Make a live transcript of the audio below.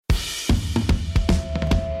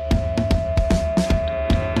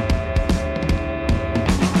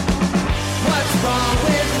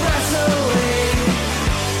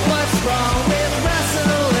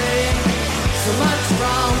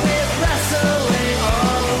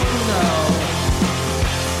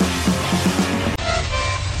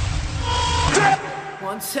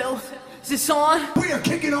as hell. Is this on? We are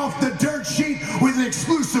kicking off the dirt sheet with an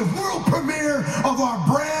exclusive world premiere of our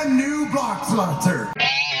brand new blockbuster.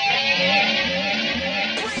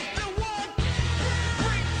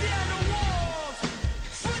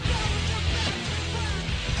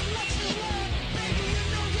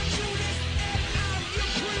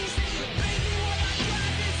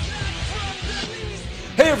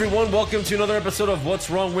 Hey everyone, welcome to another episode of What's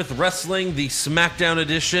Wrong with Wrestling, the SmackDown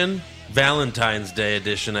edition, Valentine's Day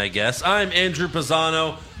edition, I guess. I'm Andrew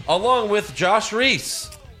Pisano, along with Josh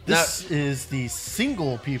Reese. This is the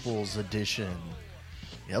single people's edition.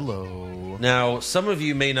 Hello. Now, some of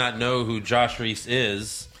you may not know who Josh Reese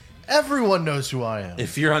is. Everyone knows who I am.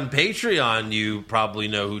 If you're on Patreon, you probably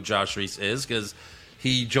know who Josh Reese is, because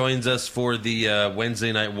he joins us for the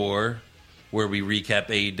Wednesday Night War, where we recap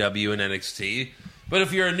AEW and NXT. But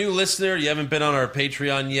if you're a new listener, you haven't been on our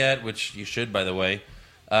Patreon yet, which you should, by the way,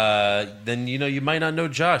 then you might not know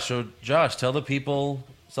Josh. So, Josh, tell the people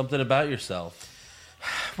something about yourself.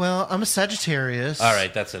 Well, I'm a Sagittarius. All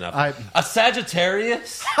right, that's enough. A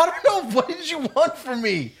Sagittarius? I don't know. What did you want from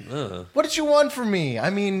me? What did you want from me? I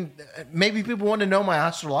mean, maybe people want to know my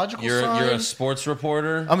astrological sign. You're a sports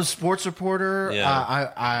reporter? I'm a sports reporter.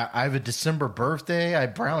 Yeah. I have a December birthday. I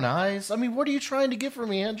have brown eyes. I mean, what are you trying to get from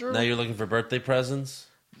me, Andrew? Now you're looking for birthday presents?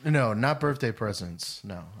 No, not birthday presents.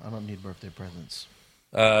 No, I don't need birthday presents.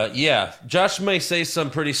 Yeah, Josh may say some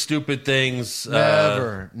pretty stupid things.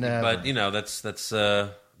 Never. But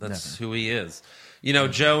that's who he is.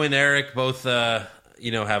 Joe and Eric both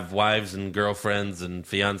have wives and girlfriends and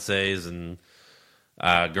fiancés and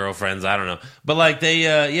girlfriends. I don't know, but they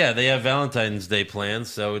have Valentine's Day plans.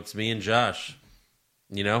 So it's me and Josh.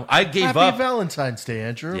 I gave up. Happy Valentine's Day,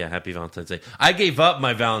 Andrew. Yeah, happy Valentine's Day. I gave up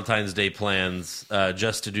my Valentine's Day plans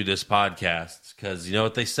just to do this podcast because you know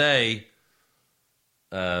what they say.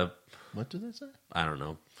 What do they say? I don't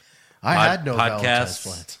know. I had no Valentine's podcasts,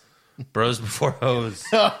 plans. Bros before hoes.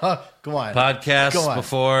 Come on. Podcasts Go on.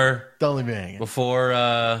 before. Don't leave me hanging. Before.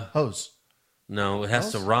 Hose. No, it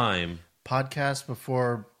has to rhyme. Podcast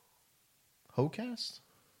before Hocast?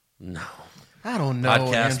 No. I don't know.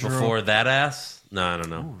 Podcast Andrew. before that ass? No, I don't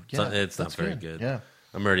know. Ooh, yeah, it's not very good. Yeah.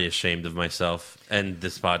 I'm already ashamed of myself and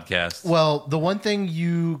this podcast. Well, the one thing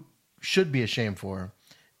you should be ashamed for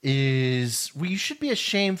is you should be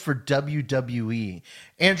ashamed for WWE.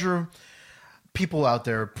 Andrew, people out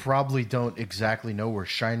there probably don't exactly know where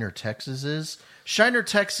Shiner, Texas is. Shiner,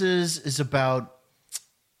 Texas is about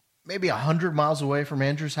maybe 100 miles away from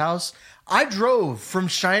Andrew's house. I drove from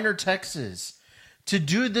Shiner, Texas to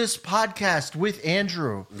do this podcast with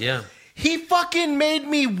Andrew. Yeah. He fucking made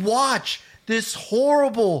me watch this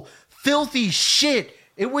horrible, filthy shit.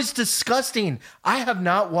 It was disgusting. I have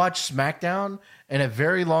not watched SmackDown in a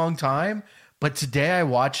very long time, but today I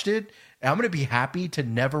watched it. And I'm going to be happy to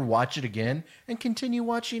never watch it again and continue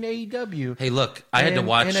watching AEW. Hey, look, I had to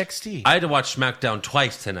watch NXT. I had to watch SmackDown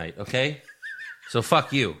twice tonight, okay? So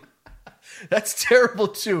fuck you. That's terrible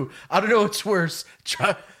too. I don't know what's worse.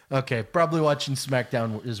 Okay, probably watching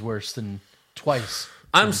SmackDown is worse than twice.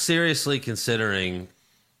 I'm seriously considering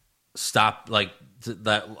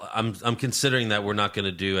I'm considering that we're not going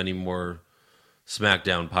to do any more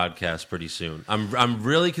SmackDown podcasts pretty soon. I'm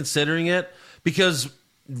really considering it because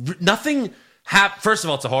nothing first of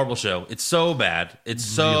all, it's a horrible show. It's so bad. It's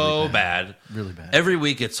so really bad. Really bad. Every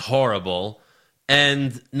week it's horrible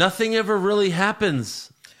and nothing ever really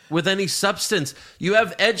happens with any substance. You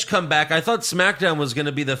have Edge come back. I thought SmackDown was going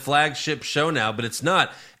to be the flagship show now, but it's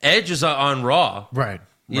not. Edge is on Raw. Right.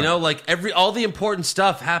 You know, all the important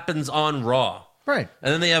stuff happens on Raw. Right.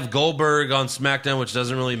 And then they have Goldberg on SmackDown, which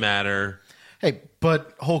doesn't really matter. Hey,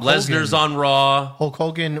 but Hulk Lesnar's Hogan, on Raw. Hulk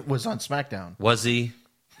Hogan was on SmackDown. Was he?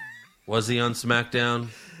 Was he on SmackDown?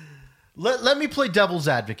 Let me play devil's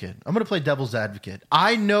advocate. I'm going to play devil's advocate.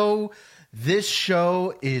 I know this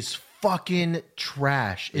show is fucking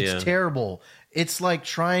trash. It's terrible. It's like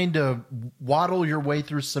trying to waddle your way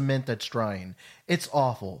through cement that's drying. It's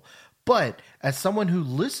awful. But as someone who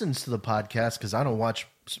listens to the podcast, because I don't watch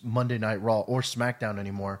Monday Night Raw or SmackDown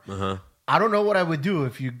anymore, I don't know what I would do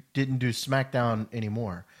if you didn't do SmackDown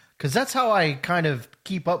anymore. Because that's how I kind of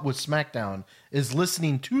keep up with SmackDown, is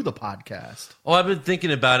listening to the podcast. Oh, I've been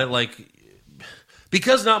thinking about it,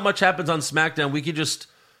 because not much happens on SmackDown, we could just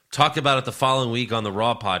talk about it the following week on the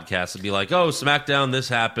Raw podcast and be like, oh, SmackDown, this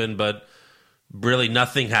happened, but really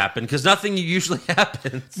nothing happened, because nothing usually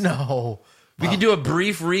happens. No. We can do a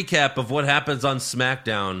brief recap of what happens on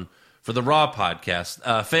SmackDown for the Raw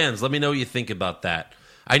podcast. Fans, let me know what you think about that.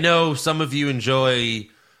 I know some of you enjoy,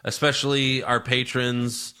 especially our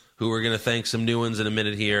patrons, who we're going to thank some new ones in a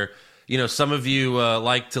minute here. some of you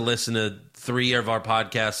like to listen to 3 of our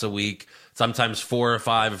podcasts a week, sometimes 4 or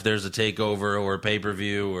 5 if there's a takeover or a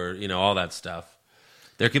pay-per-view or, all that stuff.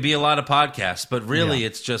 There could be a lot of podcasts, but really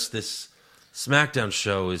it's just this SmackDown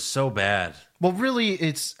show is so bad. Well, really,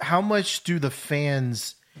 it's how much do the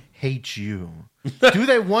fans hate you? Do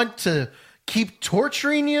they want to keep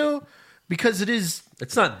torturing you? Because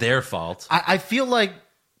it's not their fault. I feel like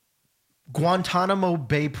Guantanamo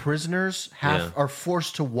Bay prisoners are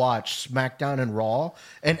forced to watch SmackDown and Raw,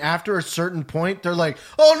 and after a certain point, they're like,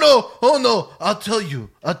 "Oh no, I'll tell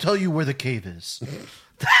you where the cave is."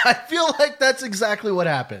 I feel like that's exactly what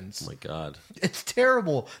happens. Oh my God, it's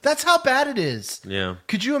terrible. That's how bad it is. Yeah.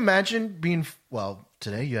 Could you imagine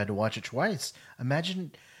today you had to watch it twice.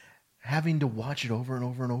 Imagine having to watch it over and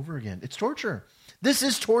over and over again. It's torture. This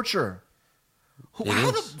is torture.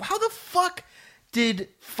 How the fuck did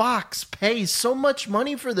Fox pay so much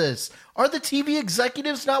money for this? Are the TV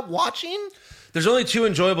executives not watching? There's only 2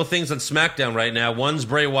 enjoyable things on SmackDown right now. One's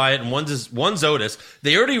Bray Wyatt and one's Otis.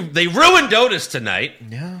 They ruined Otis tonight.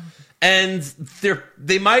 Yeah. And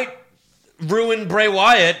they might ruin Bray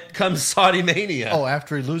Wyatt come Saudi Mania. Oh,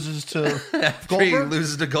 after he loses to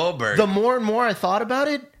Goldberg? The more and more I thought about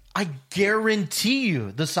it, I guarantee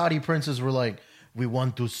you the Saudi princes were like, we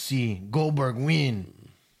want to see Goldberg win.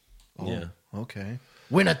 Oh, yeah. Okay.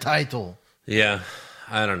 Win a title. Yeah.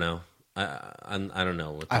 I don't know. I don't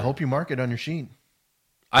know. I hope you mark it on your sheet.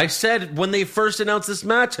 I said when they first announced this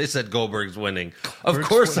match, I said Goldberg's winning. Of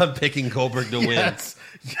course I'm picking Goldberg to win. Yes.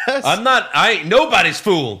 Nobody's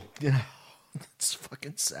fool. Yeah. It's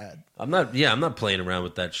fucking sad. I'm not playing around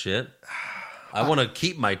with that shit. I want to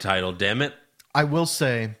keep my title, damn it. I will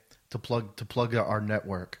say to plug our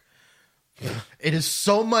network. It is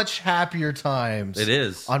so much happier times. It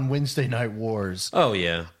is on Wednesday Night Wars. Oh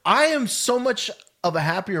yeah. I am so much of a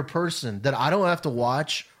happier person that I don't have to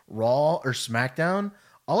watch Raw or SmackDown.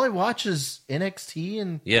 All I watch is NXT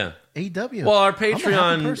and AEW. Well, our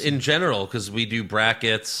Patreon in general, because we do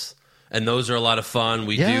brackets, and those are a lot of fun.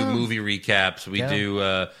 We do movie recaps. We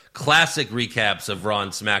do classic recaps of Raw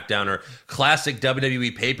and SmackDown, or classic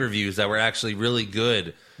WWE pay-per-views that were actually really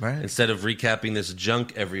good, instead of recapping this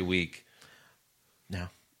junk every week. No.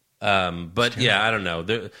 But yeah, I don't know.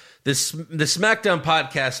 The SmackDown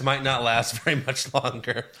podcast might not last very much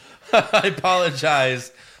longer. I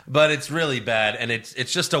apologize, but it's really bad, and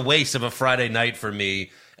it's just a waste of a Friday night for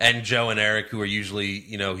me and Joe and Eric, who are usually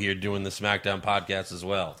here doing the SmackDown podcast as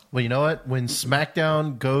well. Well, you know what? When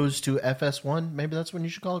SmackDown goes to FS1, maybe that's when you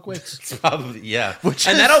should call it quits. It's probably and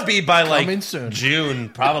that'll be by soon. June,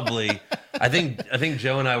 probably. I think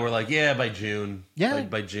Joe and I were like, by June,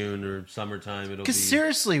 by June or summertime it'll be. Because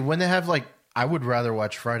seriously, when they have I would rather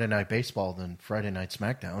watch Friday Night Baseball than Friday Night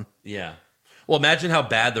SmackDown. Yeah. Well, imagine how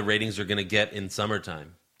bad the ratings are going to get in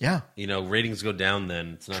summertime. Yeah. Ratings go down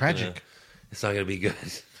then. It's not tragic. It's not going to be good.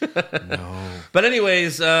 No. But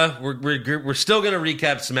anyways, we're still going to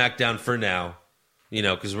recap SmackDown for now.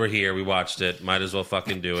 Because we're here. We watched it. Might as well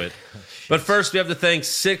fucking do it. But first, we have to thank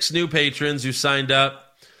 6 new patrons who signed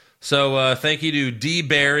up. So thank you to D.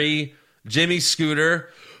 Barry, Jimmy Scooter,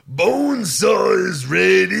 Bonesize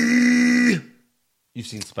Ready. You've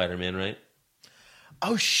seen Spider-Man, right?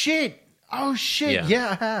 Oh, shit. Yeah,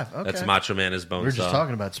 I have. Okay. That's Macho Man as Bonesaw. We're just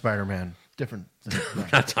talking about Spider-Man. Different. We're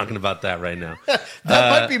not talking about that right now. That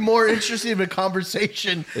might be more interesting of a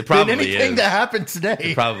conversation than anything that happened today.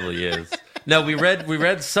 It probably is. No, we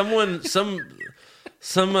read some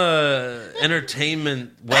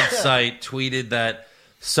entertainment website tweeted that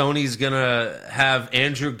Sony's gonna have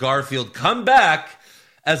Andrew Garfield come back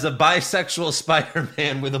as a bisexual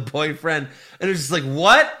Spider-Man with a boyfriend, and it's just like,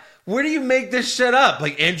 what? Where do you make this shit up?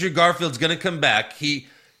 Andrew Garfield's gonna come back. He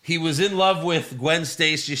was in love with Gwen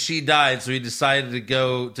Stacy. She died, so he decided to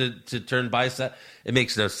go to turn bisexual. It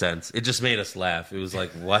makes no sense. It just made us laugh. It was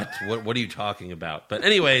like, what? What are you talking about? But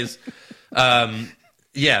anyways,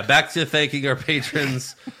 back to thanking our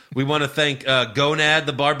patrons. We want to thank Gonad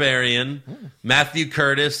the Barbarian, Matthew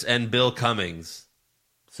Curtis, and Bill Cummings.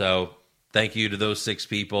 So thank you to those 6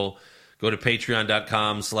 people. Go to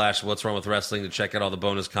patreon.com/What's Wrong with Wrestling to check out all the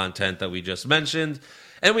bonus content that we just mentioned.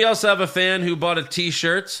 And we also have a fan who bought a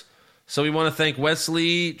t-shirt. So we want to thank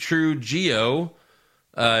Wesley Trujillo.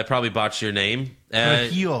 I probably botched your name.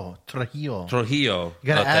 Trujillo. You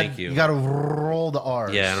gotta thank you. You got to roll the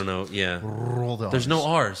R's. Yeah, I don't know. Yeah. Roll the R's. There's no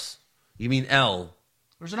R's. You mean L.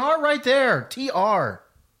 There's an R right there. T-R.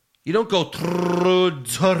 You don't go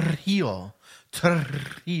Trujillo.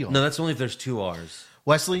 No, that's only if there's 2 R's.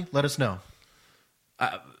 Wesley, let us know.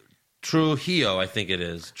 Trujillo, I think it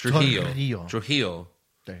is. Trujillo.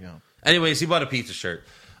 There you go. Anyways, he bought a pizza shirt.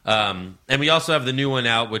 And we also have the new one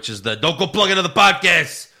out, which is the Don't Go Plug Into the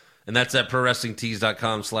Podcast. And that's at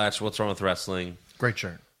prowrestlingtees.com/What's Wrong with Wrestling. Great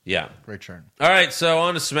shirt. Yeah. Great shirt. All right, so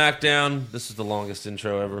on to SmackDown. This is the longest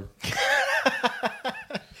intro ever.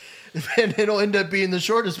 And it'll end up being the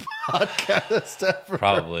shortest podcast ever.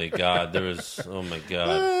 Probably. God, there was... Oh, my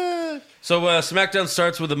God. So SmackDown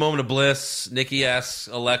starts with a moment of bliss. Nikki asks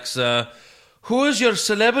Alexa, who is your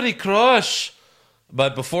celebrity crush?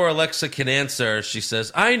 But before Alexa can answer, she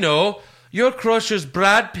says, I know. Your crush is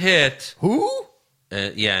Brad Pitt. Who?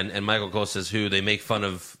 And Michael Cole says who. They make fun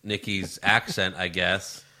of Nikki's accent, I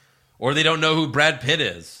guess. Or they don't know who Brad Pitt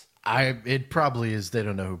is. It probably is. They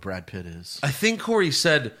don't know who Brad Pitt is. I think Corey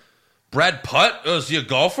said, Brad Pitt? Oh, is he a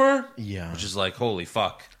golfer? Yeah. Which is like, holy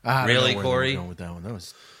fuck. I don't Really, know where Corey? they were going with that one. That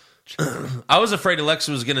was... I was afraid Alexa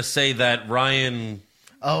was going to say that Ryan...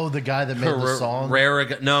 Oh, the guy that made the song?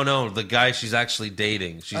 No, the guy she's actually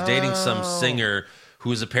dating. She's dating some singer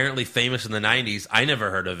who was apparently famous in the 90s. I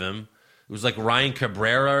never heard of him. It was like Ryan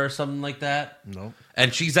Cabrera or something like that. Nope.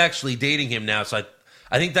 And she's actually dating him now, so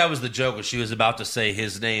I think that was the joke, was she was about to say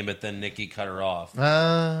his name, but then Nikki cut her off.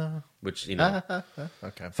 Which,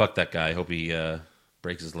 Okay. Fuck that guy. I hope he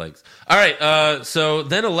breaks his legs. All right, so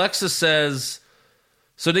then Alexa says...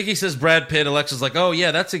 So Nikki says Brad Pitt. Alexa's like, oh,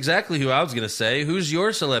 yeah, that's exactly who I was going to say. Who's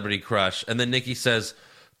your celebrity crush? And then Nikki says,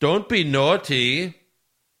 don't be naughty.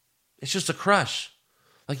 It's just a crush.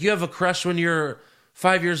 Like, you have a crush when you're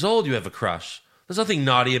 5 years old, you have a crush. There's nothing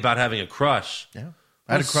naughty about having a crush. Yeah.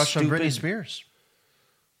 I had a crush on Britney Spears.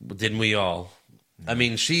 Didn't we all? I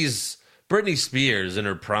mean, Britney Spears in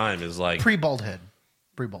her prime is like... Pre-bald head.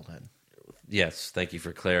 Yes, thank you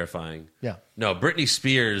for clarifying. Yeah. No, Britney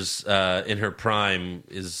Spears in her prime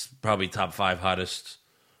is probably top 5 hottest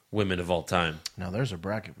women of all time. Now, there's a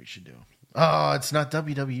bracket we should do. Oh, it's not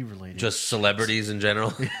WWE related. Just celebrities in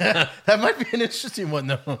general? Yeah, that might be an interesting one,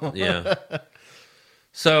 though. Yeah.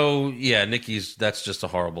 So, yeah, that's just a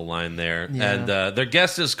horrible line there. Yeah. And their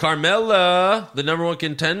guest is Carmella, the number 1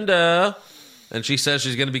 contender. And she says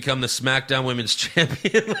she's going to become the SmackDown Women's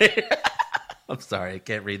Champion later. I'm sorry, I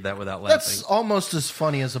can't read that without laughing. That's almost as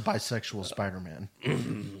funny as a bisexual Spider-Man.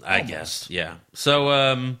 I guess, yeah. So,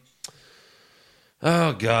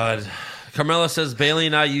 oh, God. Carmella says, Bayley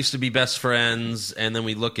and I used to be best friends, and then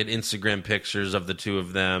we look at Instagram pictures of the two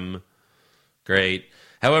of them. Great.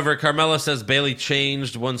 However, Carmella says Bayley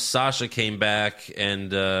changed once Sasha came back,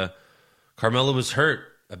 and Carmella was hurt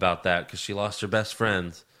about that because she lost her best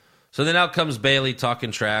friend. So then out comes Bayley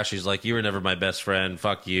talking trash. She's like, you were never my best friend.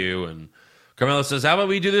 Fuck you. And Carmella says, how about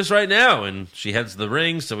we do this right now? And she heads to the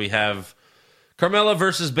ring. So we have Carmella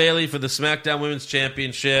versus Bayley for the SmackDown Women's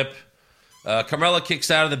Championship. Carmella kicks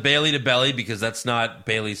out of the Bayley to belly because that's not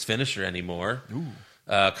Bayley's finisher anymore.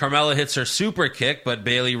 Carmella hits her super kick, but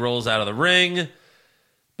Bayley rolls out of the ring.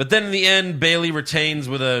 But then in the end, Bayley retains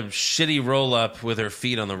with a shitty roll-up with her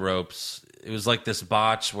feet on the ropes. It was like this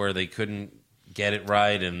botch where they couldn't get it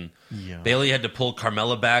right, and Bayley had to pull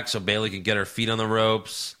Carmella back so Bayley could get her feet on the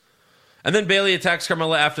ropes. And then Bayley attacks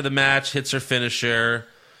Carmella after the match, hits her finisher.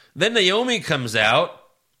 Then Naomi comes out.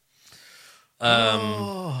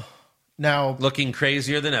 Now, looking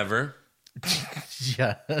crazier than ever.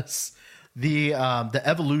 Yes. The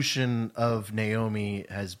evolution of Naomi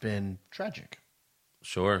has been tragic.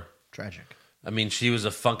 Sure. Tragic. I mean, she was a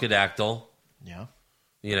funkadactyl. Yeah.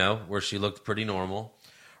 You know, where she looked pretty normal.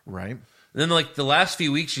 Right. And then, like, the last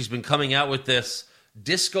few weeks, she's been coming out with this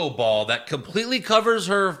disco ball that completely covers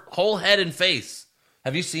her whole head and face.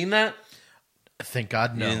 Have you seen that? Thank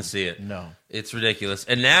God, no. You didn't see it. No. It's ridiculous.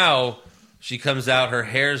 And now she comes out, her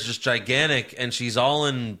hair's just gigantic, and she's all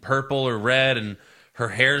in purple or red, and her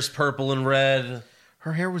hair's purple and red.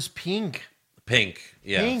 Her hair was pink. Pink.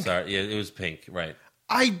 Yeah, Pink. sorry. Yeah, it was pink, right.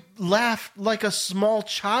 I laughed like a small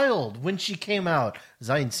child when she came out, as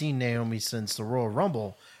I hadn't seen Naomi since the Royal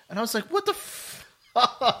Rumble. And I was like, what the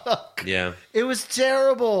fuck? Yeah. It was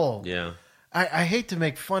terrible. Yeah. I hate to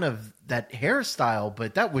make fun of that hairstyle,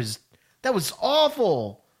 but that was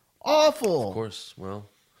awful. Awful. Of course. Well,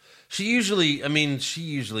 she usually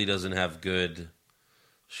doesn't have good...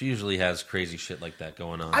 She usually has crazy shit like that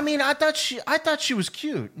going on. I mean, I thought she was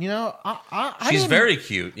cute. You know, she's very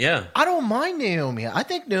cute. Yeah, I don't mind Naomi. I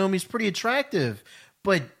think Naomi's pretty attractive,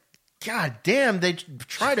 but god damn, they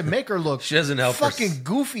try to make her look. She doesn't help. Fucking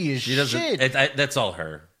goofy as shit. That's all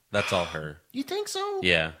her. That's all her. You think so?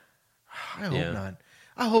 Yeah. I hope not.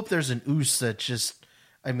 I hope there's an oos that just.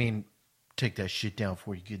 I mean, take that shit down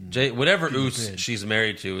before you get in. Whatever oos she's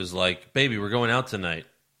married to is like, baby, we're going out tonight.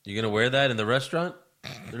 You gonna wear that in the restaurant?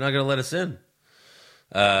 They're not going to let us in.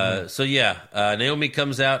 So, yeah, Naomi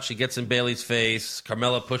comes out. She gets in Bayley's face.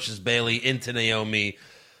 Carmella pushes Bayley into Naomi.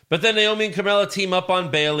 But then Naomi and Carmella team up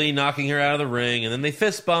on Bayley, knocking her out of the ring, and then they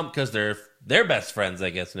fist bump because they're best friends, I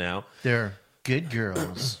guess, now. They're good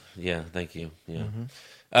girls. Yeah, thank you.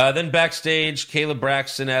 Yeah. Then backstage, Kayla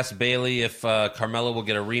Braxton asks Bayley if Carmella will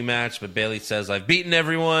get a rematch, but Bayley says, I've beaten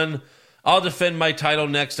everyone. I'll defend my title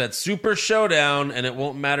next at Super Showdown, and it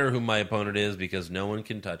won't matter who my opponent is because no one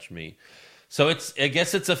can touch me. So I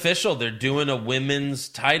guess it's official. They're doing a women's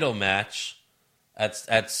title match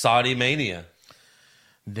at Saudi Mania.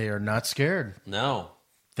 They are not scared. No.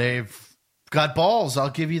 They've got balls,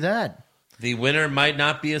 I'll give you that. The winner might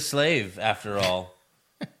not be a slave, after all.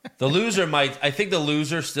 The loser I think the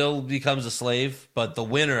loser still becomes a slave, but the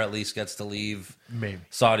winner at least gets to leave Maybe.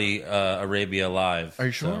 Saudi Arabia alive. Are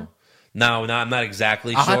you sure? So, no, I'm not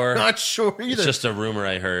exactly sure. I'm not sure either. It's just a rumor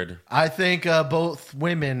I heard. I think both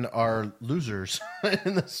women are losers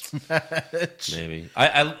in this match. Maybe.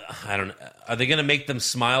 I don't know. Are they going to make them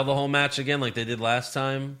smile the whole match again like they did last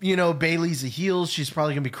time? You know, Bayley's a heel. She's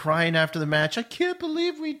probably going to be crying after the match. I can't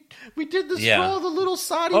believe we did this for all the little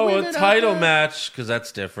Saudi women. Oh, a title match, because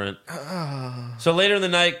that's different. So later in the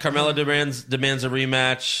night, Carmella demands a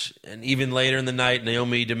rematch. And even later in the night,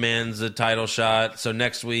 Naomi demands a title shot. So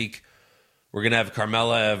next week, we're going to have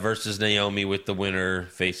Carmella versus Naomi with the winner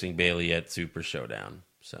facing Bayley at Super Showdown.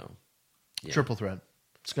 So, yeah. Triple threat.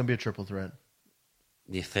 It's going to be a triple threat.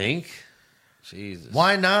 You think? Jesus.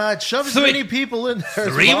 Why not? Shove as many people in there.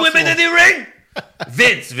 Three women in the ring?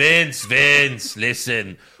 Vince,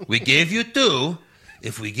 listen. We gave you 2.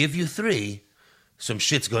 If we give you 3, some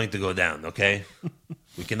shit's going to go down, okay?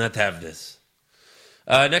 We cannot have this.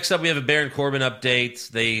 Next up, we have a Baron Corbin update.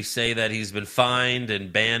 They say that he's been fined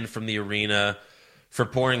and banned from the arena for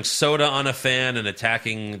pouring soda on a fan and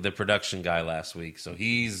attacking the production guy last week. So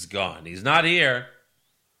he's gone. He's not here.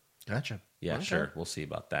 Gotcha. Yeah, Okay. sure. We'll see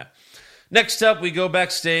about that. Next up, we go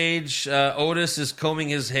backstage. Otis is combing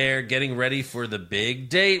his hair, getting ready for the big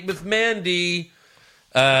date with Mandy.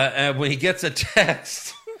 And when he gets a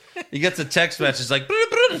text, message like,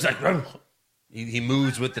 it's like he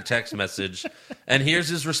moves with the text message. And here's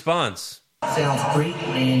his response. Sounds great,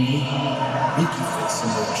 Mandy. Mickey face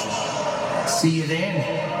emoji. See you then.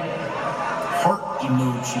 Heart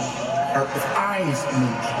emoji. Heart with eyes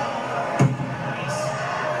emoji.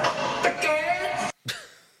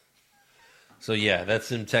 So yeah,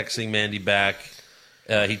 that's him texting Mandy back.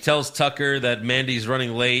 He tells Tucker that Mandy's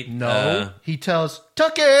running late. No, he tells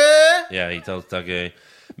Tucker. Yeah, he tells Tucker.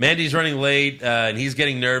 Mandy's running late, and he's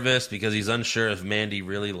getting nervous because he's unsure if Mandy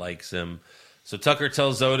really likes him. So Tucker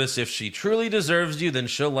tells Otis if she truly deserves you, then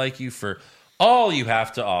she'll like you for all you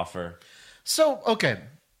have to offer. So, okay.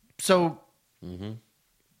 So,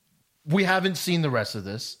 we haven't seen the rest of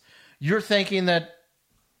this. You're thinking that,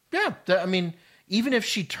 I mean, even if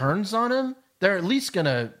she turns on him, they're at least going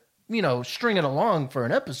to, string it along for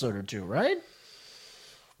an episode or 2, right?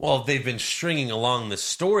 Well, they've been stringing along the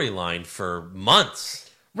storyline for months.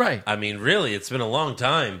 Right. I mean, really, it's been a long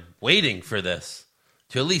time waiting for this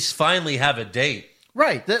to at least finally have a date.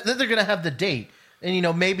 Right. They're going to have the date.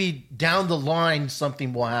 And, maybe down the line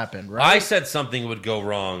something will happen, right? I said something would go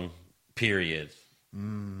wrong, period. I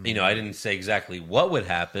didn't say exactly what would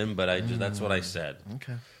happen, but that's what I said.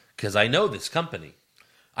 Okay. Because I know this company.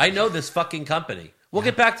 I know this fucking company. We'll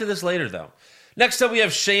get back to this later, though. Next up, we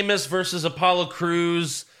have Sheamus versus Apollo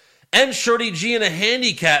Crews and Shorty G in a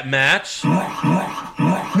handicap match. No.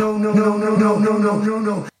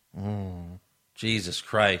 Jesus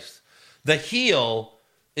Christ. The heel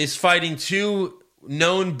is fighting 2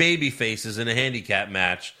 known baby faces in a handicap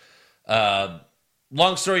match.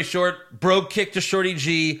 Long story short, brogue kick to Shorty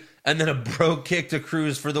G and then a brogue kick to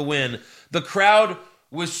Crews for the win. The crowd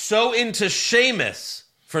was so into Sheamus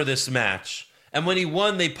for this match. And when he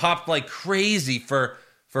won, they popped like crazy for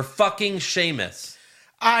fucking Sheamus.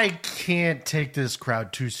 I can't take this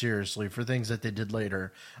crowd too seriously for things that they did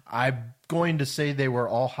later. I'm going to say they were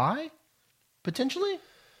all high, potentially.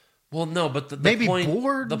 Well, no, but the Maybe point,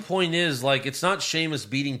 bored? The point is, like, it's not Sheamus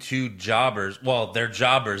beating 2 jobbers. Well, they're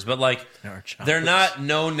jobbers, but, like, they're not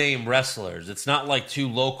no-name wrestlers. It's not like 2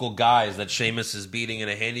 local guys that Sheamus is beating in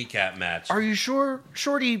a handicap match. Are you sure?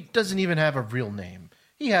 Shorty doesn't even have a real name.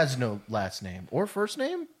 He has no last name or first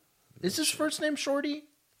name. Is his first name Shorty?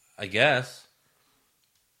 I guess.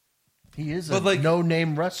 He is But, a like-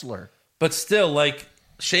 no-name wrestler. But still, like,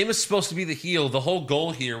 Sheamus is supposed to be the heel. The whole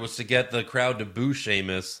goal here was to get the crowd to boo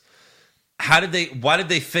Sheamus. Why did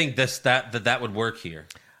they think that would work here?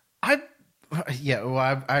 I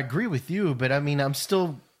agree with you, but I mean, I'm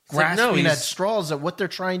still It's like, no, grasping at he's- straws at what they're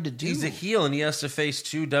trying to do. He's a heel and he has to face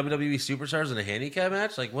 2 WWE superstars in a handicap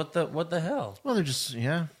match? Like, what the hell? Well, they're just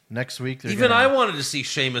next week. Even I wanted to see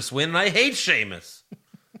Sheamus win, and I hate Sheamus.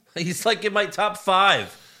 He's like in my top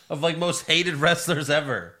 5 of like most hated wrestlers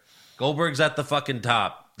ever. Goldberg's at the fucking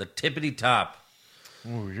top, the tippity top.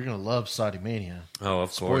 Ooh, you're gonna love Saudi Mania. Oh,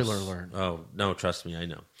 of course. Spoiler alert. Oh no, trust me, I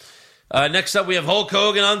know. Next up, we have Hulk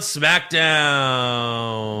Hogan on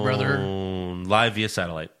SmackDown, Brother, live via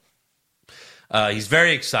satellite. He's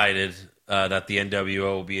very excited that the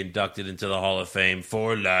NWO will be inducted into the Hall of Fame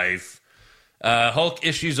for life. Hulk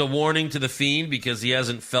issues a warning to The Fiend because he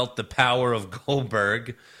hasn't felt the power of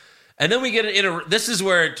Goldberg. And then we get this is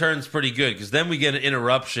where it turns pretty good, because then we get an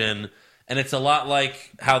interruption, and it's a lot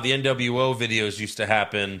like how the NWO videos used to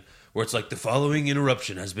happen, where it's like, the following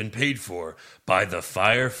interruption has been paid for by the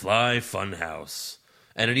Firefly Funhouse.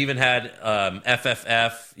 And it even had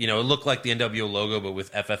FFF, it looked like the NWO logo, but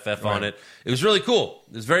with FFF on it. It was really cool.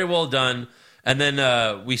 It was very well done. And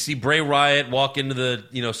then we see Bray Wyatt walk into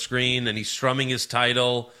the screen, and he's strumming his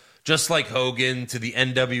title, just like Hogan, to the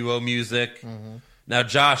NWO music. Mm-hmm. Now,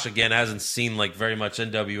 Josh, again, hasn't seen like very much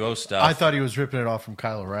NWO stuff. I thought he was ripping it off from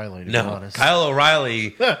Kyle O'Reilly, to be honest. Kyle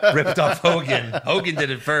O'Reilly ripped off Hogan. Hogan did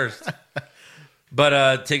it first.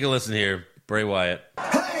 But take a listen here. Bray Wyatt.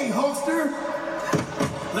 Hey, Hulkster.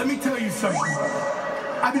 Let me tell you something.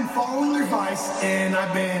 I've been following your advice, and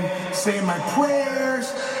I've been saying my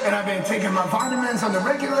prayers, and I've been taking my vitamins on the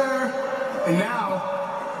regular, and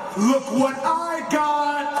now, look what I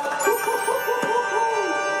got for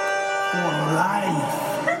life.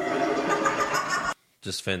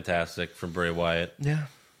 Just fantastic from Bray Wyatt. Yeah.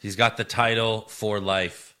 He's got the title for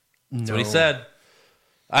life. That's what he said.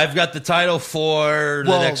 I've got the title for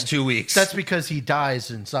the next 2 weeks. That's because he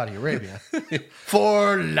dies in Saudi Arabia.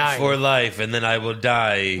 For life. For life, and then I will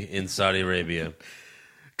die in Saudi Arabia.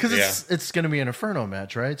 Because it's going to be an Inferno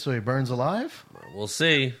match, right? So he burns alive? We'll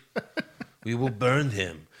see. We will burn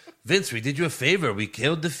him. Vince, we did you a favor. We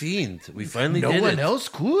killed the Fiend. We finally did it. No one else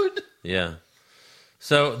could? Yeah.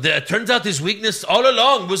 So it turns out his weakness all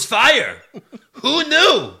along was fire. Who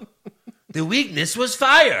knew? The weakness was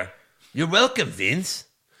fire. You're welcome, Vince.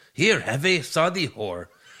 Here, have a Saudi whore.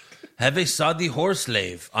 Have a Saudi whore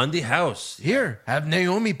slave on the house. Here, have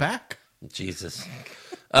Naomi back. Jesus.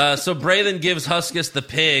 So Bray then gives Huskus the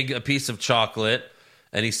pig a piece of chocolate,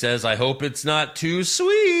 and he says, I hope it's not too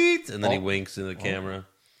sweet. And then he winks in the camera.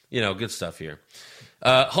 Good stuff here.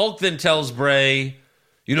 Hulk then tells Bray,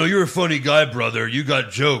 you're a funny guy, brother. You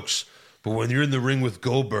got jokes. But when you're in the ring with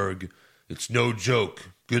Goldberg, it's no joke.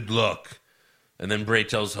 Good luck. And then Bray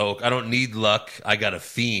tells Hulk, I don't need luck. I got a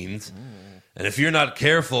Fiend. And if you're not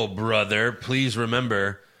careful, brother, please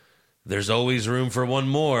remember, there's always room for one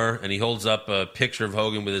more. And he holds up a picture of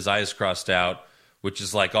Hogan with his eyes crossed out, which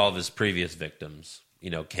is like all of his previous victims.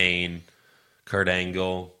 Kane, Kurt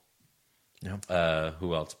Angle,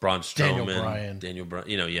 who else? Braun Strowman. Daniel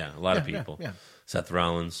Bryan. A lot of people. Yeah. Seth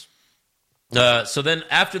Rollins. So then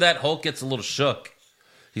after that, Hulk gets a little shook.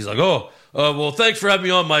 He's like, well, thanks for having me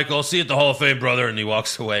on, Michael. I'll see you at the Hall of Fame, brother. And he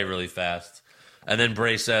walks away really fast. And then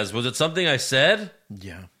Bray says, was it something I said?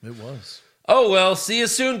 Yeah, it was. Oh, well, see you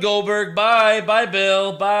soon, Goldberg. Bye. Bye,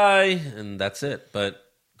 Bill. Bye. And that's it. But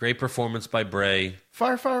great performance by Bray.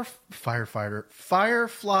 Firefly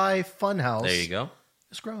Funhouse. There you go.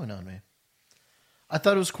 It's growing on me. I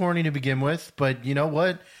thought it was corny to begin with, but you know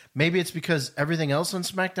what? Maybe it's because everything else on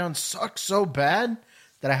SmackDown sucks so bad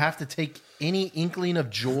that I have to take any inkling of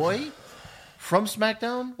joy from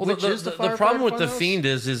SmackDown. Well, the problem with The Fiend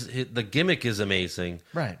is the gimmick is amazing.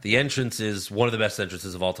 Right. The entrance is one of the best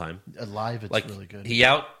entrances of all time. Live, it's really good.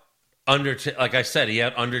 Like I said, he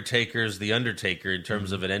out Undertaker's The Undertaker in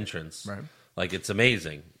terms of an entrance. Right. Like, it's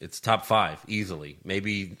amazing. It's top 5, easily.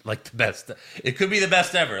 Maybe, like, the best. It could be the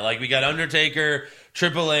best ever. Like, we got Undertaker,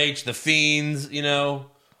 Triple H, The Fiends,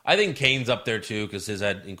 I think Kane's up there, too, because his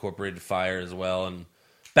had incorporated fire as well. And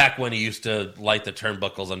back when he used to light the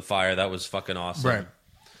turnbuckles on fire, that was fucking awesome. Right.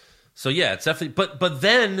 So, yeah, it's definitely... But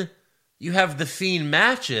then you have The Fiend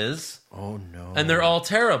matches. Oh, no. And they're all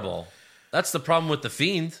terrible. That's the problem with The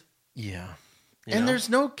Fiend. Yeah. And there's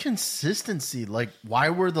no consistency. Like, why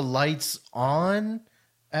were the lights on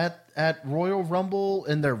at Royal Rumble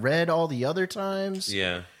and they're red all the other times?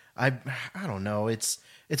 Yeah. I don't know. It's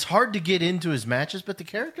hard to get into his matches, but the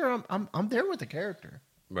character, I'm there with the character.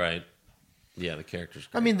 Right. Yeah, the character's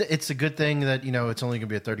great. I mean, it's a good thing that, it's only going to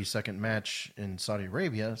be a 30-second match in Saudi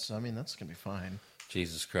Arabia, so, I mean, that's going to be fine.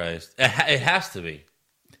 Jesus Christ. It has to be.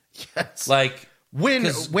 Yes. Like, win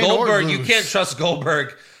Goldberg, or lose. You can't trust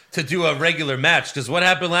Goldberg to do a regular match, because what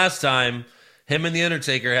happened last time, him and The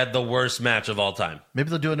Undertaker had the worst match of all time. Maybe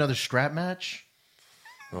they'll do another strap match?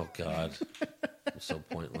 Oh, God. So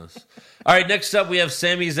pointless. All right, next up we have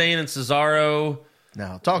Sami Zayn and Cesaro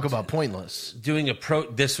Now, talk about pointless. Doing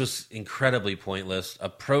this was incredibly pointless. A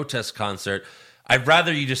protest concert. I'd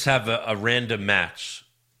rather you just have a random match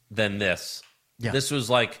than this. Yeah. This was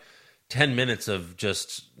like 10 minutes of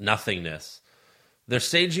just nothingness. They're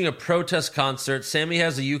staging a protest concert. Sammy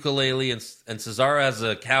has a ukulele and Cesaro has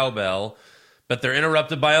a cowbell, but they're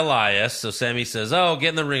interrupted by Elias. So Sammy says, "Oh, get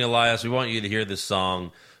in the ring, Elias. We want you to hear this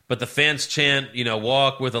song." But the fans chant,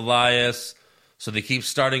 "Walk with Elias." So they keep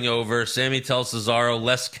starting over. Sammy tells Cesaro,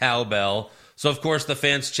 "Less cowbell." So, of course, the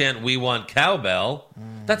fans chant, "We want cowbell."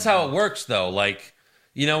 That's how it works, though. Like,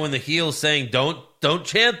 when the heel's saying, don't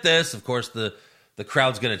chant this, of course, the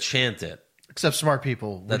crowd's going to chant it. Except smart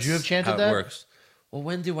people. Would you have chanted how that? It works. Well,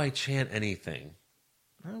 when do I chant anything?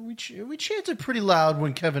 We chanted pretty loud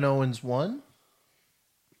when Kevin Owens won.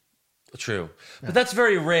 True. But that's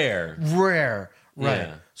very rare. Rare. Right.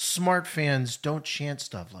 Yeah. Smart fans don't chant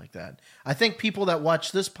stuff like that. I think people that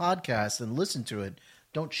watch this podcast and listen to it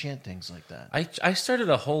don't chant things like that. I started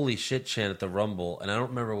a holy shit chant at the Rumble, and I don't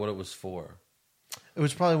remember what it was for. It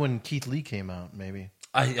was probably when Keith Lee came out, maybe.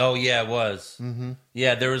 Oh, yeah, it was. Mm-hmm.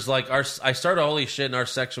 Yeah, there was like, I started holy shit, and our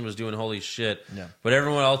section was doing holy shit. Yeah. But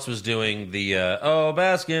everyone else was doing the,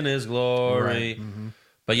 bask in his glory. Right. Mm-hmm.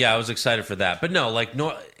 But yeah, I was excited for that. But no,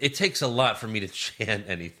 it takes a lot for me to chant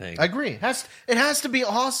anything. I agree. It has to be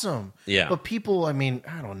awesome. Yeah. But people, I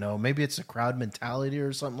don't know. Maybe it's a crowd mentality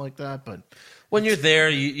or something like that. But when you're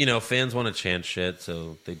there, fans want to chant shit,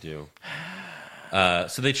 so they do.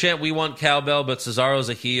 So they chant, "We want cowbell," but Cesaro's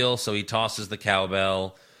a heel, so he tosses the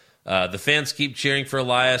cowbell. The fans keep cheering for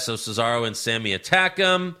Elias, so Cesaro and Sammy attack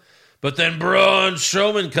him. But then Braun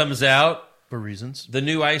Strowman comes out. for reasons. The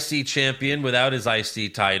new IC champion without his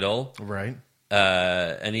IC title. Right.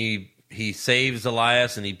 And he saves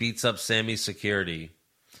Elias and he beats up Sammy's security.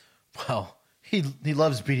 Well, he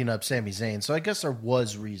loves beating up Sami Zayn, so I guess there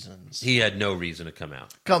was reasons. He had no reason to come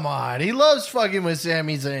out. Come on, he loves fucking with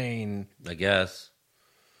Sami Zayn. I guess.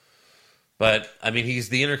 But, he's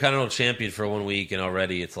the Intercontinental Champion for 1 week, and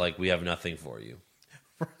already it's like, we have nothing for you.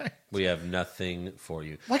 Right. We have nothing for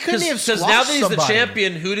you. Why couldn't he have Because squashed now that he's the somebody?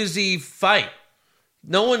 champion, who does he fight?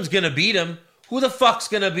 No one's going to beat him. Who the fuck's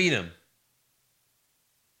going to beat him?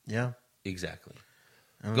 Yeah. Exactly.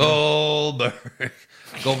 Goldberg.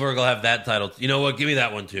 Goldberg will have that title. You know what? Give me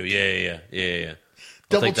that one, too. Yeah. I'll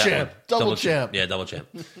Double take that champ. one. Double champ. Yeah, double champ.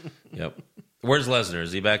 Yep. Where's Lesnar?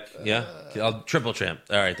 Is he back? Yeah? Triple champ.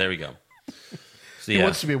 All right, there we go. So, He yeah.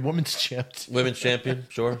 wants to be a women's champ. Women's champion,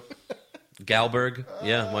 sure. Galberg,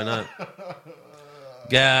 yeah, why not?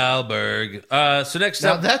 Galberg. So next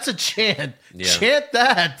Now up, that's a chant. Yeah. Chant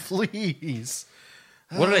that, please.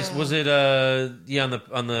 what did I? Was it?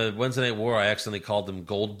 On the Wednesday Night War, I accidentally called him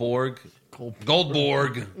Goldborg.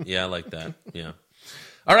 Goldborg. Yeah, I like that. Yeah.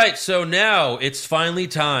 All right, so now it's finally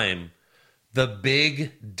time. The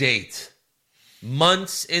big date.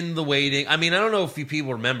 Months in the waiting. I don't know if you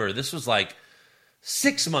people remember. This was like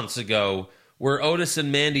 6 months ago, where Otis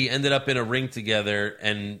and Mandy ended up in a ring together,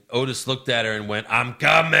 and Otis looked at her and went, "I'm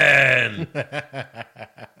coming."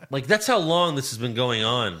 Like, that's how long this has been going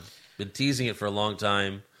on. Been teasing it for a long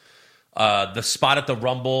time. The spot at the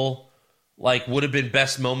Rumble, would have been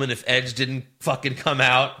best moment if Edge didn't fucking come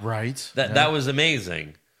out. Right. That was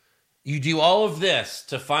amazing. You do all of this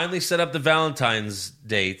to finally set up the Valentine's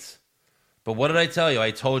date, but what did I tell you?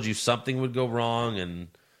 I told you something would go wrong, and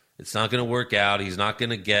it's not going to work out. He's not going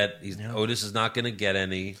to get... Otis is not going to get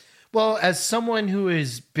any. Well, as someone who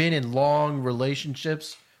has been in long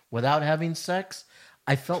relationships without having sex,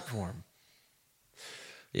 I felt for him.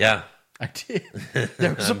 Yeah. I did.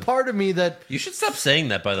 There was a part of me that... You should stop saying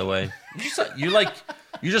that, by the way. You're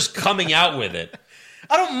just coming out with it.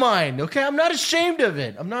 I don't mind, okay? I'm not ashamed of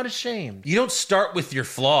it. I'm not ashamed. You don't start with your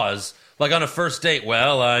flaws. Like on a first date,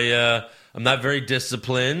 well, I'm not very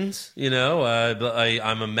disciplined,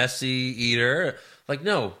 I'm a messy eater. Like,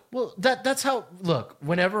 no. Well, that's how... Look,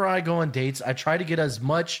 whenever I go on dates, I try to get as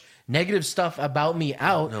much negative stuff about me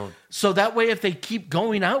out. No. So that way, if they keep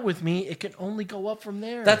going out with me, it can only go up from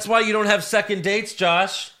there. That's why you don't have second dates,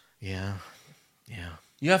 Josh. Yeah.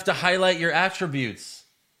 You have to highlight your attributes.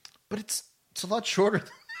 But it's a lot shorter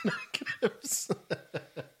than negatives.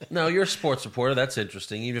 No, you're a sports reporter. That's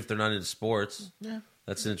interesting, even if they're not into sports. Yeah.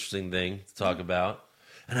 That's an interesting thing to talk about.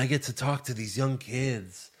 And I get to talk to these young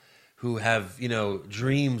kids who have,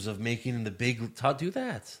 dreams of making the big... Do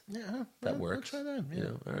that. Yeah. That works. I'll try that.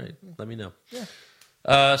 Yeah. All right. Let me know.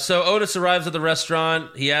 Yeah. So Otis arrives at the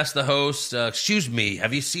restaurant. He asks the host, "Excuse me,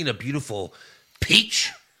 have you seen a beautiful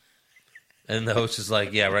peach?" And the host is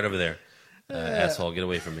like, "Yeah, right over there. Asshole, get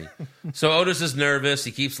away from me." So Otis is nervous.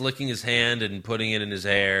 He keeps licking his hand and putting it in his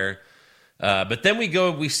hair. But then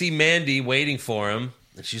we see Mandy waiting for him,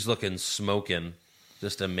 and she's looking smoking,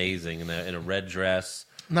 just amazing in a red dress.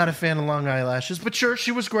 Not a fan of long eyelashes, but sure,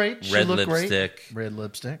 she was great. She Red looked lipstick. great. Red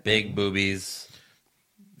lipstick. Big boobies.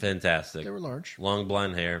 Fantastic. They were large. Long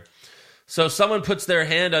blonde hair. So someone puts their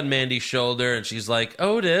hand on Mandy's shoulder, and she's like,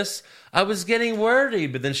 Otis, I was getting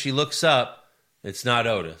worried. But then she looks up. It's not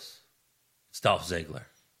Otis. It's Dolph Ziggler.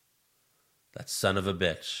 That son of a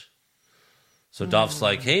bitch. So Dolph's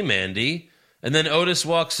like, hey, Mandy. And then Otis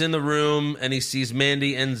walks in the room, and he sees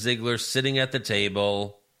Mandy and Ziggler sitting at the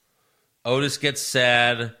table. Otis gets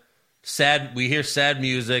sad. We hear sad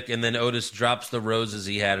music, and then Otis drops the roses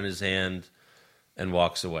he had in his hand and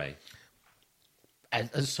walks away.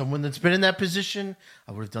 As someone that's been in that position,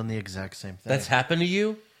 I would have done the exact same thing. That's happened to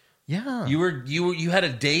you? Yeah. You had a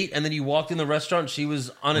date, and then you walked in the restaurant, and she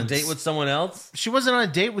was on a date with someone else? She wasn't on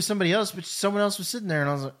a date with somebody else, but someone else was sitting there, and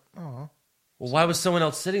I was like, oh. Well, why was someone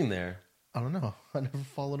else sitting there? I don't know. I never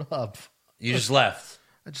followed up. You just left.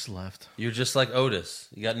 I just left. You're just like Otis.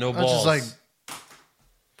 You got no I was balls. just like,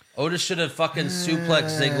 Otis should have fucking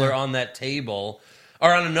suplexed Ziggler on that table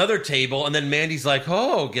or on another table, and then Mandy's like,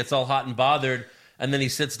 oh, gets all hot and bothered, and then he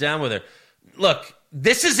sits down with her. Look,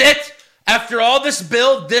 this is it. After all this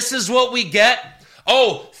build, this is what we get.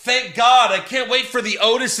 Oh, thank God. I can't wait for the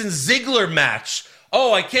Otis and Ziggler match.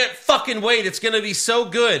 Oh, I can't fucking wait. It's going to be so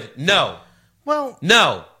good. No. well,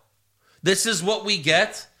 No. This is what we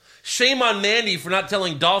get. Shame on Mandy for not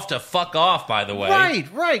telling Dolph to fuck off, by the way.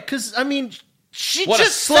 right. Because, I mean, she What a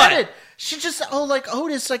just slut. said it. She just,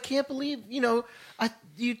 Otis, I can't believe,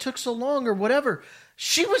 you took so long or whatever.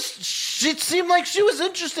 She seemed like she was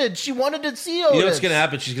interested. She wanted to see Otis. You know what's going to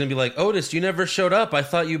happen? She's going to be like, Otis, you never showed up. I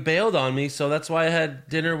thought you bailed on me, so that's why I had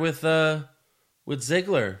dinner with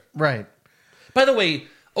Ziggler. Right. By the way,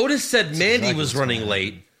 Otis said Mandy exactly was what's running gonna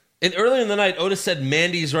late. And earlier in the night, Otis said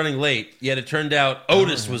Mandy's running late, yet it turned out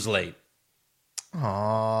Otis was late.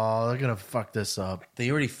 Oh, they're going to fuck this up.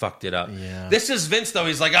 They already fucked it up. Yeah. This is Vince, though.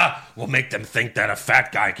 He's like, we'll make them think that a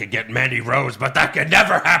fat guy could get Mandy Rose, but that could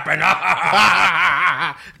never happen.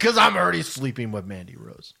 Because I'm already sleeping with Mandy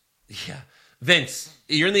Rose. Yeah. Vince,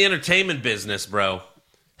 you're in the entertainment business, bro.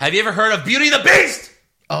 Have you ever heard of Beauty and the Beast?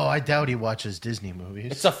 Oh, I doubt he watches Disney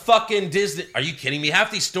movies. It's a fucking Disney. Are you kidding me?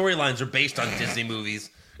 Half these storylines are based on Disney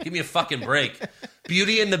movies. Give me a fucking break.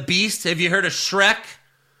 Beauty and the Beast. Have you heard of Shrek?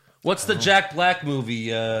 What's the Jack Black movie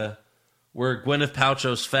where Gwyneth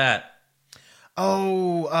Paltrow's fat?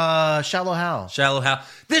 Oh, Shallow Hal. Shallow Hal.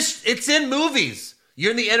 It's in movies.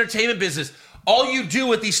 You're in the entertainment business. All you do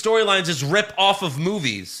with these storylines is rip off of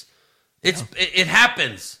movies. It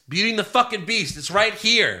happens. Beauty and the fucking Beast. It's right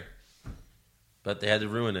here. But they had to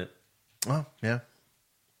ruin it. Oh, yeah.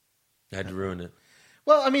 They had to ruin it.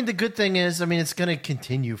 Well, I mean, the good thing is, it's going to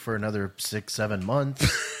continue for another 6-7 months.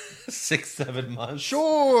 6-7 months.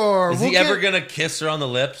 Sure. Is he ever going to kiss her on the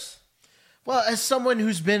lips? Well, as someone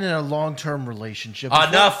who's been in a long-term relationship...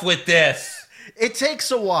 Enough with this. It takes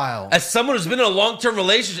a while. As someone who's been in a long-term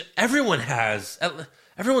relationship, everyone has.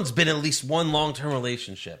 Everyone's been in at least one long-term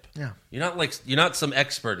relationship. Yeah. You're not some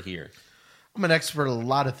expert here. I'm an expert at a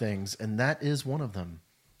lot of things, and that is one of them.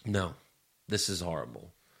 No. This is horrible.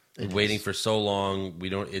 Waiting for so long,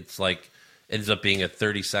 it's like ends up being a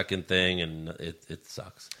 30-second thing, and it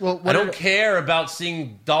sucks. Well, I don't care about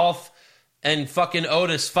seeing Dolph and fucking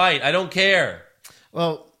Otis fight. I don't care.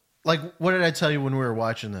 Well, like, what did I tell you when we were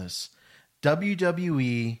watching this?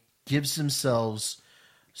 WWE gives themselves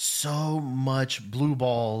so much blue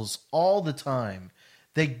balls all the time.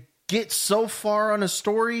 They get so far on a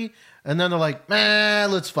story, and then they're like,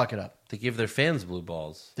 let's fuck it up. They give their fans blue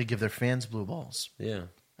balls. They give their fans blue balls. Yeah.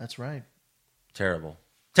 That's right. Terrible.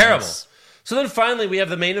 Yes. So then finally we have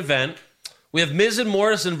the main event. We have Miz and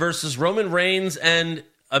Morrison versus Roman Reigns and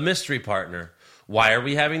a mystery partner. Why are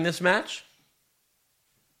we having this match?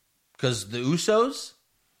 Because the Usos?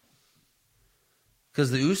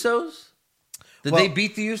 Did they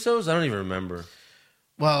beat the Usos? I don't even remember.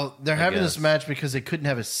 Well, they're having this guess. match because they couldn't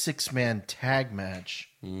have a 6-man tag match.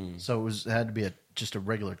 So it had to be just a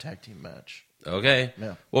regular tag team match. Okay.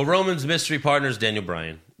 Yeah. Well, Roman's mystery partner is Daniel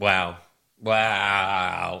Bryan. Wow.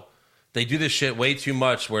 They do this shit way too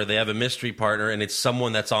much where they have a mystery partner and it's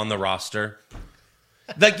someone that's on the roster.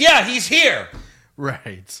 Like, yeah, he's here.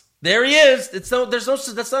 Right. There he is. That's not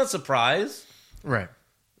a surprise. Right.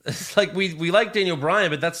 It's like we like Daniel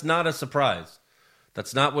Bryan, but that's not a surprise.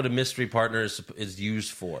 That's not what a mystery partner is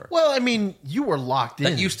used for. Well, I mean, you were locked in.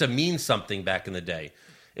 That used to mean something back in the day.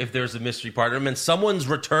 If there's a mystery partner, I mean, someone's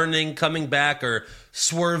returning, coming back, or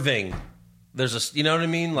swerving. There's you know what I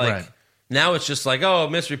mean? Like Right. Now it's just like,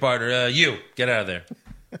 mystery partner, you get out of there.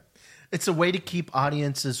 It's a way to keep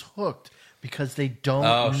audiences hooked. because they don't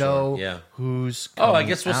Oh, sure, know yeah. who's Oh, I coming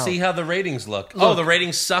guess we'll out. see how the ratings look. Look. Oh, the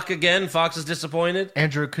ratings suck again? Fox is disappointed?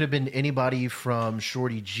 Andrew, it could have been anybody from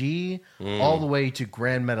Shorty G all the way to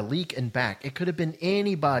Grand Metalik and back. It could have been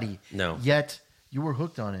anybody. No. Yet you were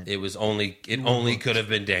hooked on it. It only could have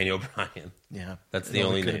been Daniel Bryan. Yeah. That's It the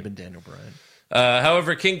only could name. have been Daniel Bryan.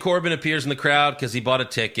 However, King Corbin appears in the crowd because he bought a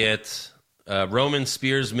ticket. Roman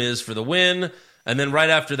spears Miz for the win. And then right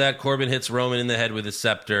after that, Corbin hits Roman in the head with his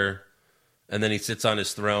scepter. And then he sits on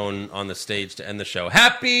his throne on the stage to end the show.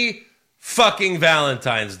 Happy fucking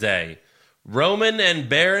Valentine's Day. Roman and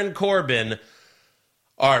Baron Corbin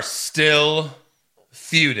are still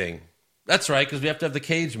feuding. That's right, because we have to have the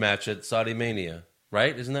cage match at Saudi Mania.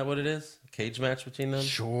 Right? Isn't that what it is? A cage match between them?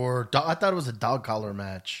 Sure. I thought it was a dog collar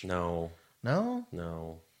match. No.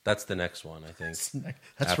 No? That's the next one, I think.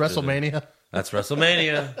 That's After WrestleMania. That's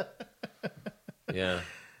WrestleMania. Yeah.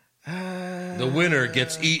 The winner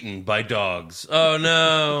gets eaten by dogs. Oh,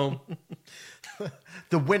 no.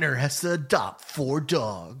 The winner has to adopt 4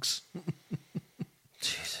 dogs.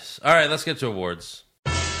 Jesus. All right, let's get to awards.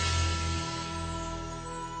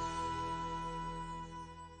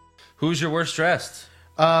 Who's your worst dressed?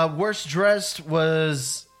 Worst dressed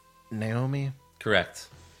was Naomi. Correct.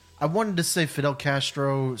 I wanted to say Fidel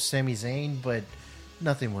Castro, Sami Zayn, but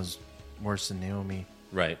nothing was worse than Naomi.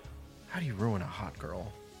 Right. How do you ruin a hot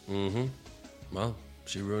girl? Mm-hmm. Well,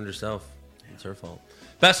 she ruined herself. It's her fault.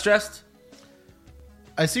 Best dressed?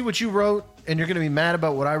 I see what you wrote, and you're going to be mad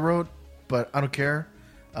about what I wrote, but I don't care.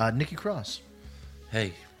 Nikki Cross.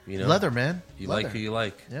 Hey, you know. Leather, man. You Leather. like who you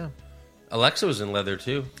like. Yeah. Alexa was in leather,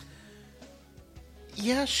 too.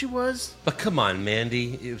 Yeah, she was. But come on,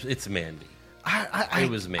 Mandy. It's Mandy. It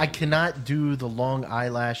was Mandy. I cannot do the long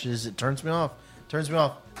eyelashes. It turns me off.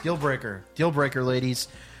 Deal breaker. Deal breaker, ladies.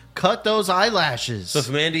 Cut those eyelashes. So if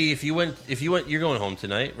Mandy, if you went, you're going home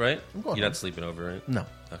tonight, right? I'm going You're home. not sleeping over, right? No.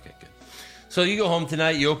 Okay, good. So you go home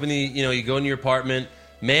tonight. You open you go in your apartment.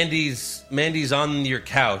 Mandy's on your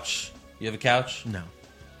couch. You have a couch? No.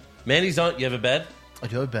 Mandy's on. You have a bed? I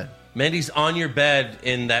do have a bed. Mandy's on your bed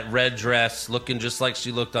in that red dress, looking just like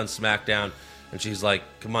she looked on SmackDown, and she's like,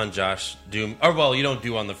 "Come on, Josh, do." Or well, you don't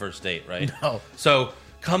do on the first date, right? No. So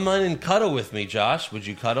come on and cuddle with me, Josh. Would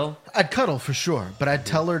you cuddle I'd cuddle for sure, but I'd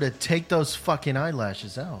tell her to take those fucking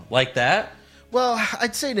eyelashes out. like that? Well,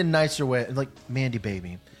 I'd say it in a nicer way. Like, Mandy,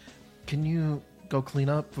 baby, can you go clean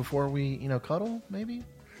up before we, cuddle, maybe?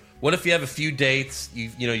 What if you have a few dates,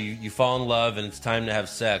 you fall in love, and it's time to have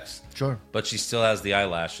sex? Sure. But she still has the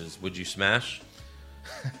eyelashes. Would you smash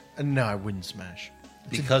No, I wouldn't smash.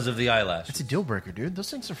 because of the eyelashes? It's a deal breaker, dude.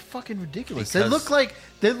 Those things are fucking ridiculous. Because-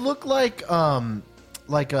 They look like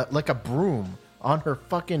a broom on her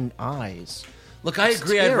fucking eyes. Look, I It's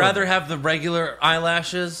agree. I'd terrible. rather have the regular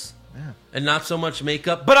eyelashes Yeah. and not so much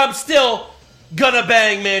makeup. But I'm still gonna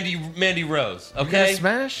bang Mandy Rose. You Okay, gonna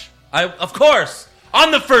smash? of course,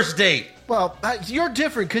 on the first date. Well, you're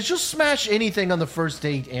different because you'll smash anything on the first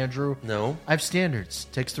date, Andrew. No, I have standards.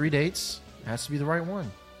 Takes 3 dates. Has to be the right one.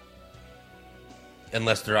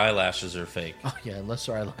 unless their eyelashes are fake. Oh yeah, unless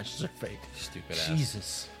our eyelashes are fake. Stupid ass.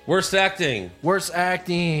 Jesus. Worst acting. Worst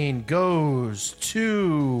acting goes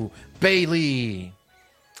to Bailey.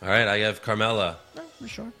 All right, I have Carmella. No, for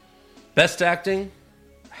sure. Best acting?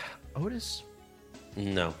 Otis?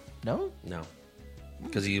 No, No?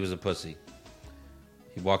 because he was a pussy.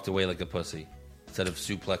 He walked away like a pussy instead of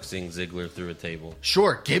suplexing Ziggler through a table.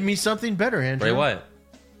 Sure. Give me something better, Andrew. Bray Wyatt.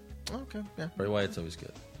 Okay. Yeah. Bray Wyatt's always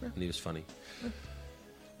good, and he was funny.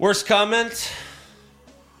 Worst comment?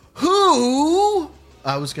 Who?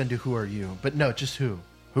 I was gonna do Who Are You, but no, just who?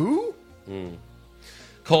 Who?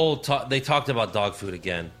 Cole, they talked about dog food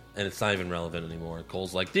again, and it's not even relevant anymore.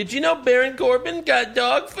 Cole's like, "Did you know Baron Corbin got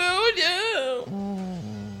dog food?" Yeah.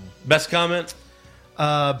 Best comment?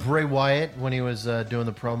 Bray Wyatt when he was doing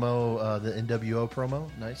the promo, the NWO promo.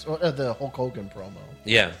 Nice. Or the Hulk Hogan promo.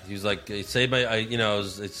 Yeah, he was like, I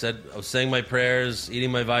was saying my prayers,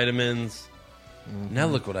 eating my vitamins. Now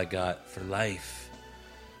look what I got for life.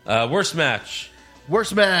 Worst match?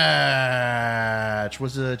 Worst match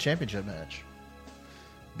was the championship match.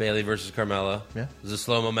 Bailey versus Carmella. Yeah. It was a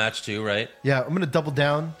slow-mo match too, right? Yeah, I'm going to double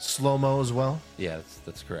down. Slow-mo as well. Yeah,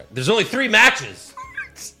 that's correct. There's only 3 matches.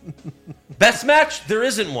 Best match? There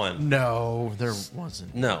isn't one. No, there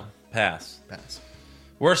wasn't. No, pass. Pass.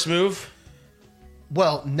 Worst move?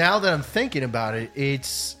 Well, now that I'm thinking about it,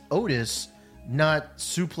 it's Otis not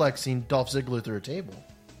suplexing Dolph Ziggler through a table.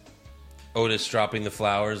 Otis dropping the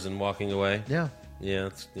flowers and walking away. Yeah. Yeah.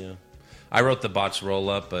 I wrote the botch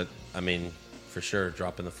roll-up, but, I mean, for sure,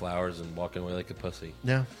 dropping the flowers and walking away like a pussy.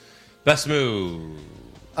 Yeah. Best move?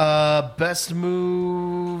 Best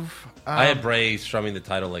move. I had Bray strumming the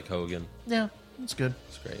title like Hogan. Yeah, that's good.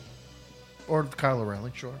 It's great. Or Kyle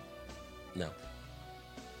O'Reilly, sure. No.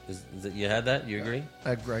 Is it, you had that? You agree?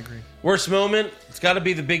 I agree. Worst moment? It's got to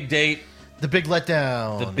be the big date. The big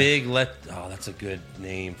letdown. The big Oh, that's a good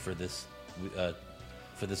name for this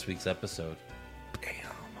week's episode. Damn.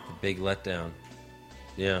 The big letdown.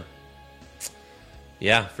 Yeah.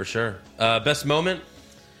 Yeah, for sure. Best moment?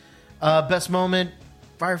 Best moment.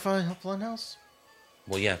 Firefly Funhouse.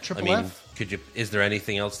 Well, yeah. Triple F? Is there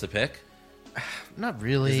anything else to pick? Not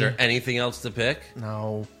really. Is there anything else to pick?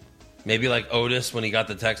 No. Maybe like Otis when he got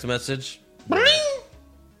the text message. But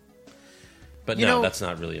You know, that's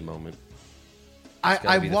not really a moment.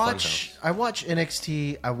 I be the watch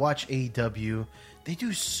NXT. I watch AEW. They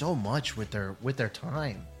do so much with their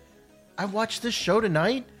time. I watched this show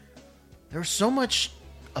tonight. There's so much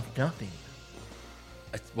of nothing.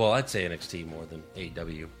 Well, I'd say NXT more than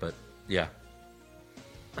AEW, but yeah.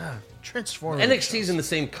 Transformers. NXT's in the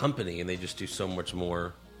same company, and they just do so much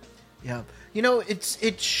more. Yeah. You know,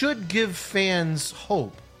 it should give fans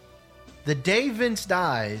hope. The day Vince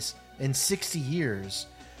dies in 60 years,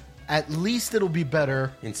 at least it'll be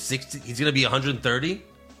better. In 60, he's going to be 130?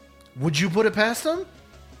 Would you put it past him?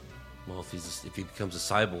 Well, if he becomes a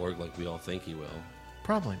cyborg like we all think he will.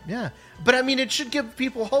 Probably, yeah. But I mean, it should give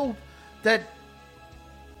people hope that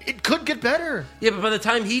it could get better. Yeah, but by the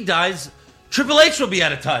time he dies, Triple H will be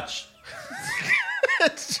out of touch.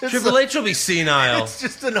 Triple H will be senile. It's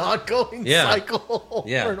just an ongoing cycle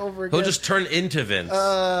over and over again. He'll just turn into Vince.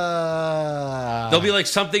 There'll be like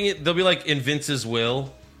something. There'll be like in Vince's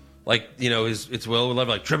will, like his will will have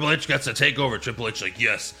like Triple H gets to take over. Triple H like,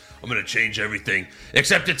 yes, I'm going to change everything,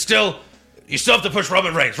 except you still have to push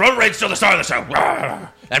Roman Reigns. Roman Reigns still the star of the show,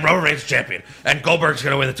 and Roman Reigns is champion, and Goldberg's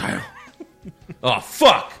going to win the title. Oh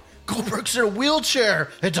fuck! Goldberg's in a wheelchair.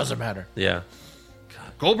 It doesn't matter. Yeah,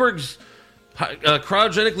 God, Goldberg's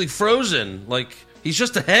cryogenically frozen. Like he's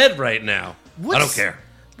just ahead right now. I don't care.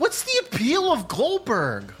 What's the appeal of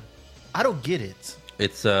Goldberg? I don't get it.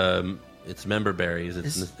 It's member berries.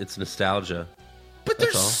 It's nostalgia. But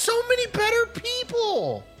there's so many better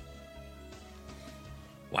people.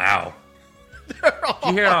 Wow. Did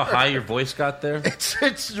you hear how high your voice got there?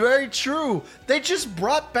 It's very true. They just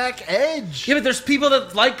brought back Edge. Yeah, but there's people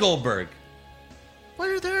that like Goldberg.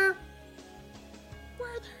 Where there?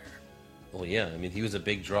 Well, yeah. I mean, he was a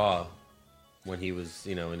big draw when he was,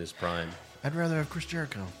 in his prime. I'd rather have Chris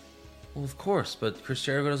Jericho. Well, of course, but Chris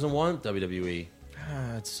Jericho doesn't want WWE.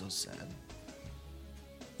 It's so sad.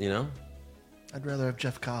 I'd rather have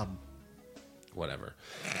Jeff Cobb. Whatever.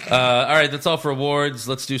 All right, that's all for awards.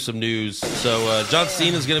 Let's do some news. So, John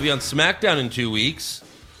Cena is going to be on SmackDown in 2 weeks.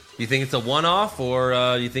 Do you think it's a one-off, or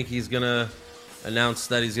do you think he's going to announce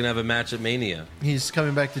that he's going to have a match at Mania? He's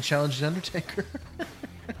coming back to challenge The Undertaker.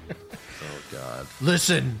 Oh, God.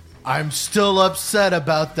 Listen, I'm still upset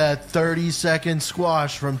about that 30-second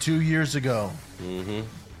squash from 2 years ago. Mm-hmm.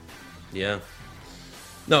 Yeah.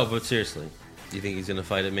 No, but seriously. Do you think he's going to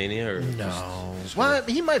fight at Mania? Or no. Well,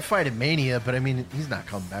 he might fight at Mania, but I mean, he's not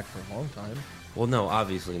coming back for a long time. Well, no,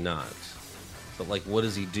 obviously not. But, what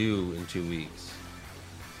does he do in 2 weeks?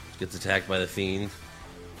 Gets attacked by the Fiend?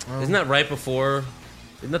 Isn't that right before?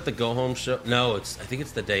 Isn't that the go-home show? No, I think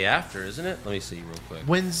it's the day after, isn't it? Let me see real quick.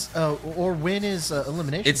 When is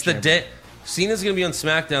Elimination It's the day... Cena's going to be on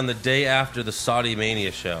SmackDown the day after the Saudi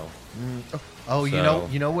Mania show. Oh, so,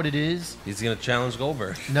 you know what it is? He's going to challenge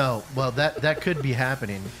Goldberg. No, well, that could be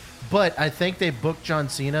happening. But I think they booked John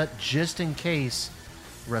Cena just in case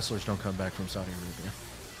wrestlers don't come back from Saudi Arabia.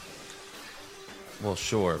 Well,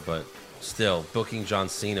 sure, but still, booking John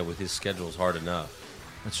Cena with his schedule is hard enough.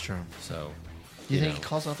 That's true. So, you think he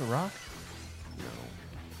calls out The Rock? No.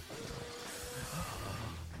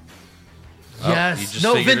 Yes.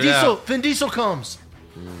 No, Vin Diesel. Vin Diesel comes.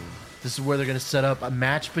 This is where they're going to set up a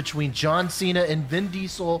match between John Cena and Vin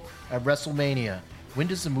Diesel at WrestleMania. When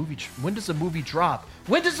does the movie drop?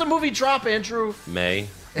 When does the movie drop, Andrew? May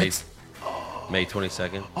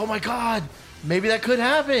 22nd. Oh my God. Maybe that could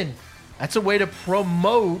happen. That's a way to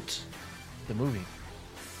promote the movie.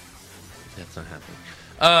 That's not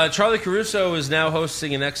happening. Charlie Caruso is now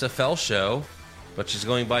hosting an XFL show, but she's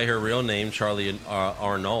going by her real name, Charlie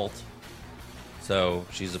Arnault. So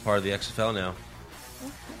she's a part of the XFL now.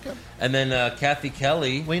 Okay. And then Kathy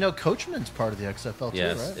Kelly. Well, Coachman's part of the XFL too,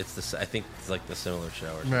 yes, right? It's I think it's like the similar show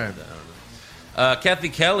or something. Right. Like that. I don't know. Kathy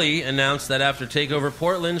Kelly announced that after TakeOver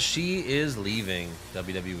Portland, she is leaving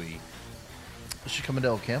WWE. Is she coming to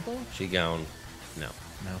El Campo? She gone. No.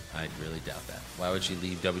 No. I really doubt that. Why would she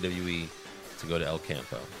leave WWE to go to El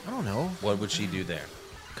Campo? I don't know. What would she do there?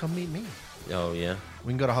 Come meet me. Oh, yeah.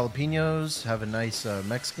 We can go to Jalapenos, have a nice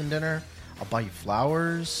Mexican dinner. I'll buy you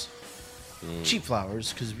flowers. Cheap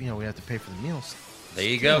flowers, because, we have to pay for the meals. There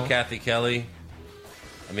you go, Kathy Kelly.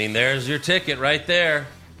 I mean, there's your ticket right there.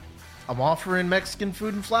 I'm offering Mexican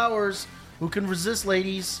food and flowers. Who can resist,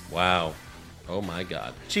 ladies? Wow. Oh, my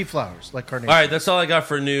God. Cheap flowers, like carnation. All right, that's all I got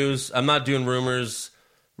for news. I'm not doing rumors.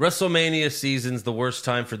 WrestleMania season's the worst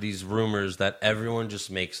time for these rumors that everyone just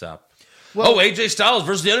makes up. Well, AJ Styles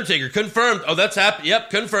versus The Undertaker. Confirmed. Oh, that's happened.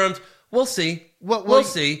 Yep, confirmed. We'll see. We'll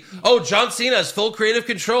see. Oh, John Cena has full creative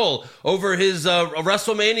control over his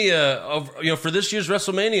WrestleMania, for this year's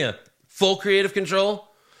WrestleMania. Full creative control.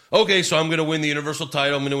 Okay, so I'm going to win the Universal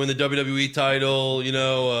title. I'm going to win the WWE title.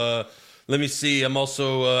 Let me see. I'm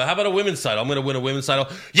also, how about a women's title? I'm going to win a women's title.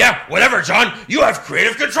 Yeah, whatever, John. You have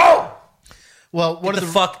creative control. Well, Get the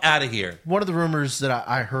fuck out of here. One of the rumors that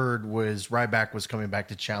I heard was Ryback was coming back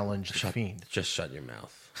to challenge The Fiend. Just shut your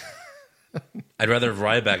mouth. I'd rather have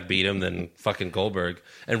Ryback beat him than fucking Goldberg.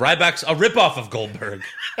 And Ryback's a ripoff of Goldberg.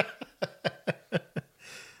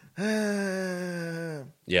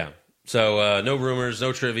 Yeah. So, no rumors,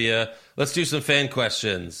 no trivia. Let's do some fan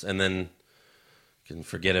questions, and then you can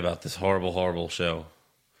forget about this horrible, horrible show.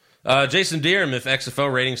 Jason Deerham, if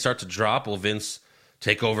XFL ratings start to drop, will Vince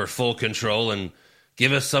take over full control and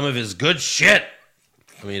give us some of his good shit?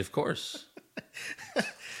 I mean, of course.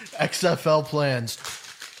 XFL plans.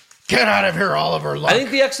 Get out of here, Oliver Luck. I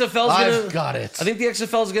think the XFL's I've got it. I think the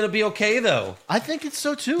XFL's going to be okay, though. I think it's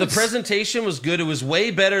so, too. The presentation was good. It was way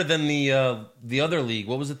better than the other league.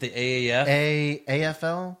 What was it, the AAF?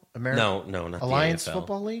 AFL? American? No, not Alliance the AFL.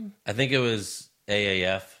 Football League? I think it was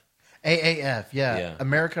AAF. AAF, yeah.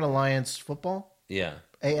 American Alliance Football? Yeah.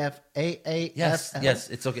 AAF. Yes,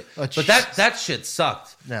 it's okay. Oh, but that shit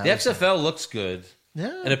sucked. No, the XFL looks good.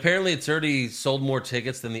 Yeah. And apparently it's already sold more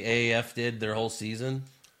tickets than the AAF did their whole season.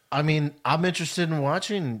 I mean, I'm interested in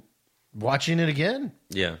watching it again.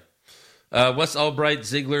 Yeah. Wes Albright,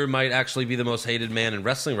 Ziggler might actually be the most hated man in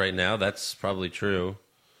wrestling right now. That's probably true.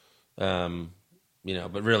 But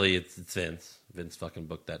really it's Vince. Vince fucking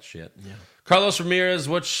booked that shit. Yeah. Carlos Ramirez,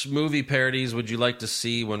 which movie parodies would you like to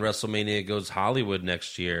see when WrestleMania goes Hollywood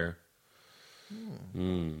next year?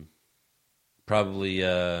 Probably,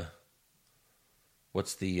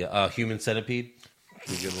 what's the Human Centipede?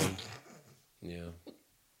 That's a good one. Yeah.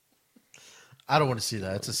 I don't want to see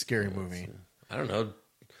that. It's a scary movie. I don't know.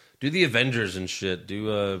 Do the Avengers and shit.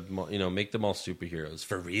 Do make them all superheroes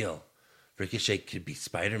for real. Ricochet could be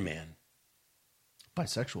Spider-Man.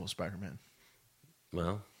 Bisexual Spider-Man.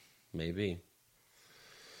 Well, maybe.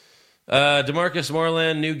 DeMarcus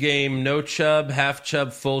Moreland, new game. No Chubb, half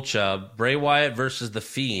Chubb, full Chubb. Bray Wyatt versus The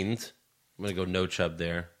Fiend. I'm going to go no Chubb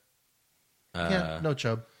there. No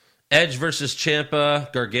Chubb. Edge versus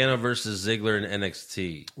Ciampa. Gargano versus Ziggler in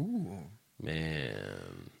NXT. Ooh.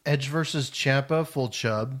 Man. Edge versus Ciampa, full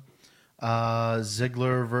Chubb.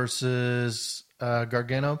 Ziggler versus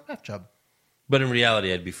Gargano, half Chubb. But in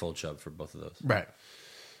reality, I'd be full Chubb for both of those. Right.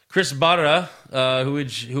 Chris Barra, who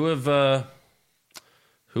would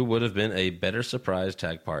have been a better surprise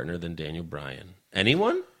tag partner than Daniel Bryan?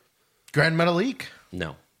 Anyone? Grand Metalik.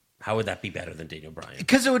 No. How would that be better than Daniel Bryan?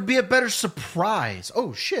 Because it would be a better surprise.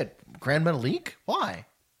 Oh, shit. Grand Metalik? Why?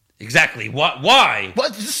 Exactly. Why?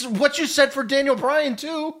 This is what you said for Daniel Bryan,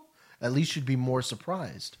 too. At least you'd be more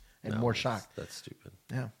surprised and more shocked. That's stupid.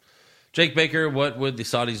 Yeah. Jake Baker, what would the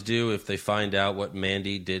Saudis do if they find out what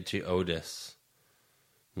Mandy did to Otis?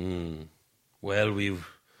 Well, we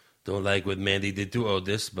don't like what Mandy did to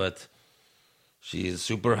Otis, but she is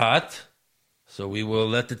super hot, so we will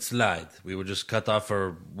let it slide. We will just cut off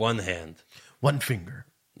her one hand. One finger.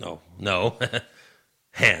 No.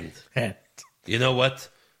 Hand. Hand. You know what?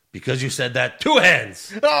 Because you said that, 2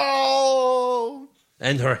 hands. Oh!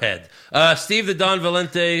 And her head. Steve the Don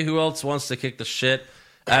Valente, who else wants to kick the shit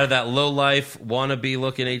out of that low-life,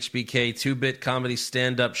 wannabe-looking HBK 2-bit comedy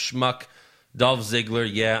stand-up schmuck, Dolph Ziggler?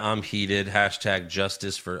 Yeah, I'm heated. #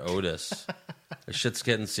 justice for Otis. This shit's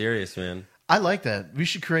getting serious, man. I like that. We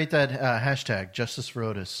should create that hashtag, Justice for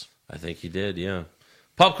Otis. I think you did, yeah.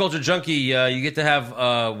 Pop Culture Junkie, you get to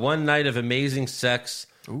have one night of amazing sex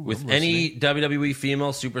with any WWE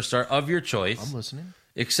female superstar of your choice. I'm listening.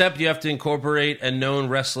 Except you have to incorporate a known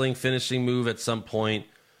wrestling finishing move at some point.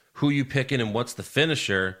 Who you picking and what's the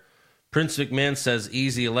finisher? Prince McMahon says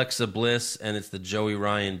easy Alexa Bliss, and it's the Joey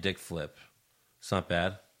Ryan dick flip. It's not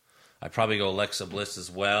bad. I'd probably go Alexa Bliss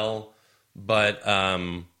as well, but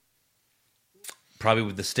probably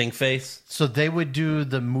with the stink face. So they would do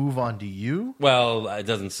the move onto you? Well, it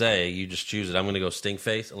doesn't say. You just choose it. I'm going to go stink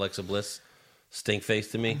face, Alexa Bliss. Stink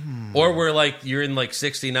face to me. Or where like you're in like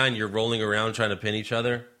 69, you're rolling around trying to pin each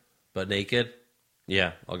other. but naked.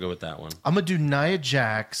 Yeah, I'll go with that one. I'm gonna do Nia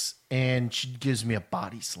Jax, and she gives me a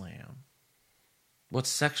body slam. What's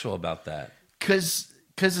sexual about that? Because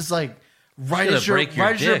it's like right She's as you're gonna break your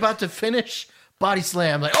right as you're dick. about to finish, body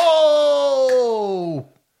slam. Like, oh,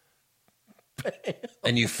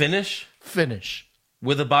 And you finish finish.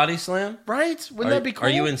 with a body slam? Right? Wouldn't that be cool? Are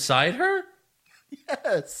you inside her?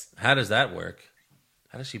 Yes. How does that work?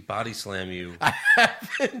 How does she body slam you? I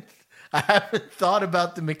haven't thought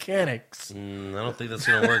about the mechanics. I don't think that's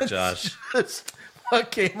going to work, Josh. That's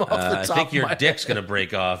what came off the I top think of your my dick's head. going to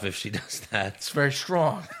break off if she does that. It's very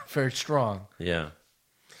strong. Very strong. Yeah.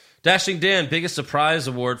 Dashing Dan, biggest surprise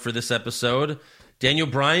award for this episode. Daniel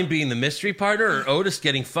Bryan being the mystery partner or Otis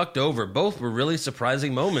getting fucked over. Both were really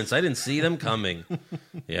surprising moments. I didn't see them coming.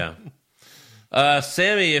 Yeah.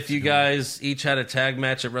 Sammy, if you guys each had a tag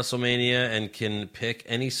match at WrestleMania and can pick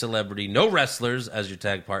any celebrity, no wrestlers, as your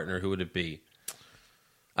tag partner, who would it be?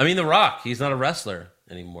 I mean, The Rock. He's not a wrestler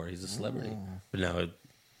anymore. He's a celebrity. But no,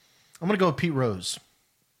 I'm going to go with Pete Rose.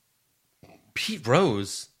 Pete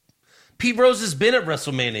Rose. Pete Rose has been at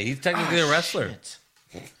WrestleMania. He's technically a wrestler. Shit.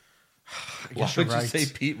 I Why guess would you're right. you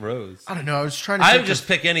say Pete Rose? I don't know. I was trying to I think would just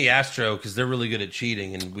pick any Astro because they're really good at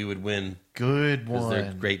cheating and we would win. good Because one.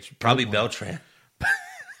 they're great. Probably Beltran.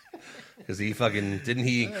 Because he didn't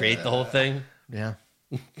he create the whole thing? Yeah.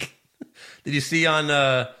 Did you see on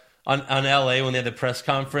LA when they had the press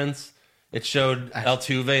conference? It showed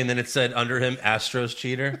Altuve and then it said under him Astros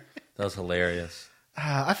cheater. That was hilarious.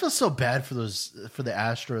 I feel so bad for the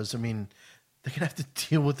Astros. I mean, they're gonna have to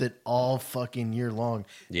deal with it all fucking year long.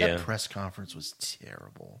 Yeah. That press conference was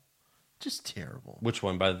terrible, just terrible. Which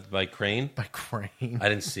one? By Crane? By Crane, I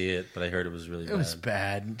didn't see it, but I heard it was really it bad. was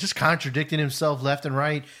bad. Just contradicting himself left and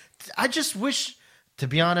right. I just wish, to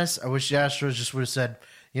be honest, I wish the Astros just would have said,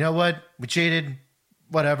 you know what, we cheated,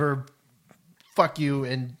 whatever, fuck you,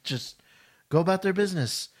 and just go about their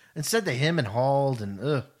business. Instead, they him and hauled and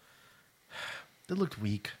they looked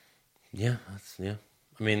weak. Yeah.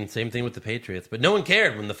 I mean, same thing with the Patriots, but no one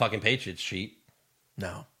cared when the fucking Patriots cheat.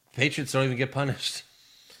 No. Patriots don't even get punished.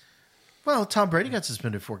 Well, Tom Brady got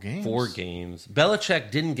suspended 4 games. 4 games.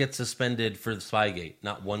 Belichick didn't get suspended for the Spygate.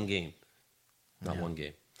 Not one game. Not one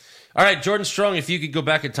game. All right, Jordan Strong, if you could go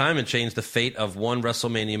back in time and change the fate of one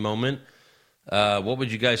WrestleMania moment, what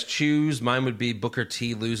would you guys choose? Mine would be Booker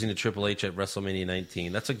T losing to Triple H at WrestleMania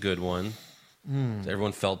 19. That's a good one.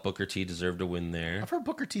 Everyone felt Booker T deserved to win there. I've heard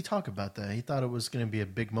Booker T talk about that. He thought it was going to be a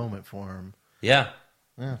big moment for him. Yeah,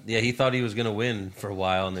 he thought he was going to win for a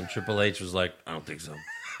while, and then Triple H was like, I don't think so.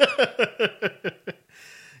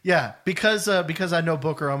 Yeah, because I know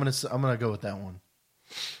Booker, I'm gonna go with that one.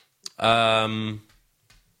 I'm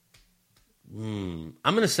going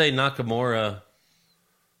to say Nakamura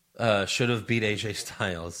should have beat AJ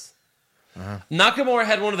Styles. Nakamura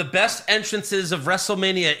had one of the best entrances of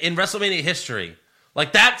WrestleMania in WrestleMania history.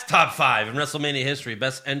 Like, that's top 5 in WrestleMania history,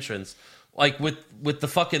 best entrance. Like, with the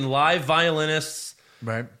fucking live violinists,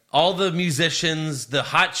 Right. all the musicians, the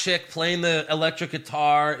hot chick playing the electric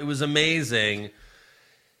guitar. It was amazing.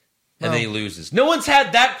 And then he loses. No one's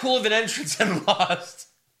had that cool of an entrance and lost.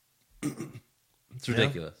 It's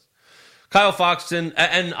ridiculous. Kyle Foxton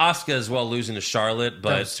and Asuka as well losing to Charlotte, That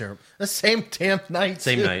but was terrible. The same damn night.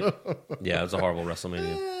 same too. night. Yeah, it was a horrible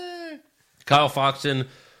WrestleMania. Kyle Foxton,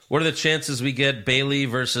 what are the chances we get Bayley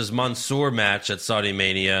versus Mansoor match at Saudi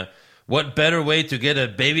Mania? What better way to get a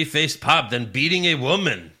babyface pop than beating a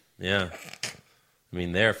woman? Yeah. I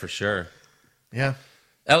mean, there for sure. Yeah.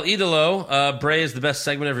 El Idolo, Bray is the best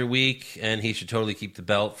segment every week, and he should totally keep the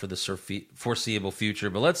belt for the foreseeable future.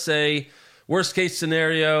 But let's say, worst case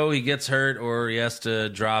scenario, he gets hurt or he has to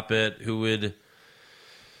drop it. Who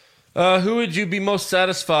would you be most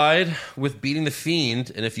satisfied with beating the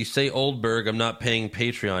Fiend? And if you say Oldberg, I'm not paying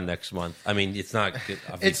Patreon next month. I mean, it's not good.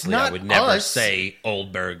 Obviously, It's not I would never us. say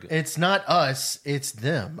Oldberg. It's not us. It's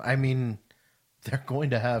them. I mean, they're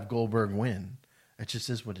going to have Goldberg win. It just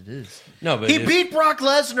is what it is. No, but he if- beat Brock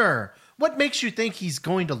Lesnar. What makes you think he's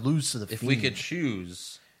going to lose to the If Fiend? we could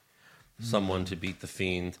choose someone to beat the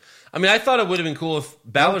Fiend. I mean, I thought it would have been cool if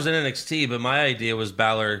Balor's in NXT, but my idea was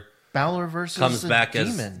Balor versus comes the back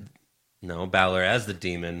as- Demon. No, Balor as the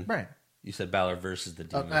Demon. Right. You said Balor versus the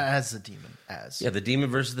Demon. As the Demon. As. Yeah, the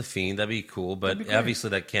Demon versus the Fiend. That'd be cool, but be great.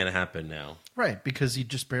 obviously that can't happen now. Right, because he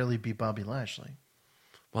just barely beat Bobby Lashley.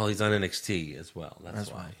 Well, he's on NXT as well.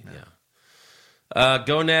 That's why. why, yeah. Yeah.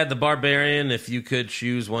 Gonad the Barbarian. If you could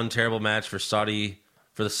choose one terrible match for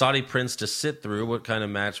the Saudi Prince to sit through, what kind of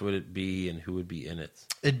match would it be, and who would be in it?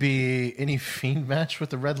 It'd be any Fiend match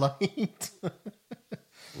with the red light.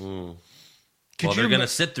 they're going to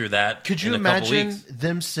sit through that. Could you in a couple imagine weeks.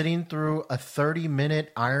 them sitting through a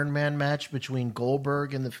 30-minute Iron Man match between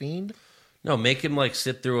Goldberg and The Fiend? No, make him like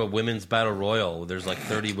sit through a women's battle royal. There's like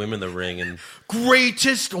 30 women in the ring, and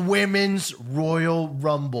Greatest women's Royal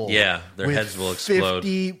Rumble. yeah, their with heads will explode.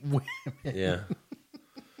 50 women.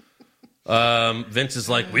 Yeah. Vince is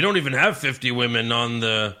like, we don't even have 50 women on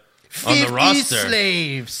the 50 roster.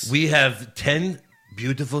 slaves. We have 10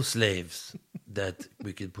 beautiful slaves that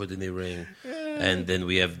we could put in the ring, and then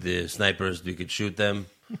we have the snipers. We could shoot them.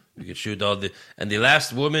 We could shoot and the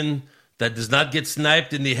last woman that does not get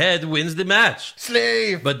sniped in the head wins the match.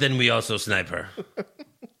 Slave. But then we also snipe her.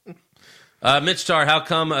 Mitch Starr, how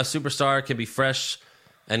come a superstar can be fresh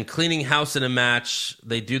and cleaning house in a match?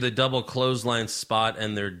 They do the double clothesline spot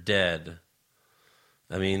and they're dead.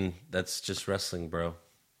 I mean, that's just wrestling, bro.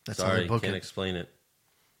 That's how Sorry, they you book can't it. explain it.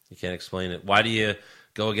 You can't explain it. Why do you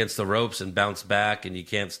go against the ropes and bounce back and you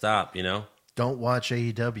can't stop, you know? Don't watch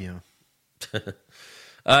AEW.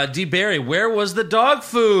 D. Barry, where was the dog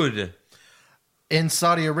food? In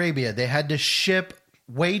Saudi Arabia, they had to ship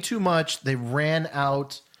way too much. They ran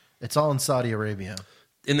out. It's all in Saudi Arabia.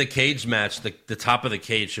 In the cage match, the top of the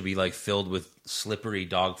cage should be like filled with slippery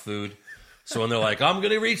dog food. So when they're like, I'm going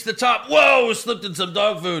to reach the top, whoa, slipped in some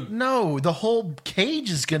dog food. No, the whole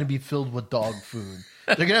cage is going to be filled with dog food.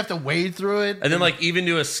 They're going to have to wade through it. And then, like, even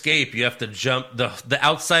to escape, you have to jump. The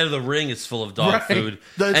outside of the ring is full of dog Right. food.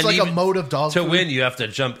 It's And like a even moat of dog to food. win, you have to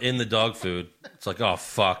jump in the dog food. It's like, oh,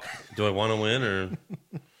 fuck. Do I want to win or...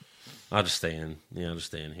 I'll just stay in. Yeah, I'll just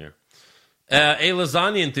stay in here. A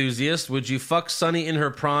lasagna enthusiast, would you fuck Sunny in her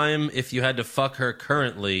prime if you had to fuck her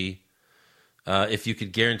currently, if you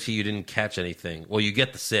could guarantee you didn't catch anything? Well, you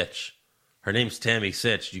get the sitch. Her name's Tammy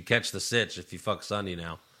Sitch. You catch the sitch if you fuck Sunny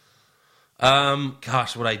now.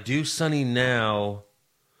 Gosh, would I do Sunny now?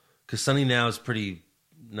 Because Sunny now is pretty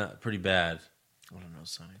bad. I don't know,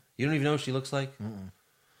 Sonny. You don't even know what she looks like?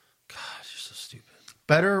 Gosh, you're so stupid.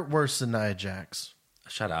 Better or worse than Nia Jax?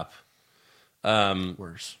 Shut up.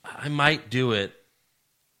 Worse. I might do it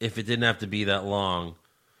if it didn't have to be that long.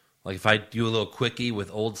 Like if I do a little quickie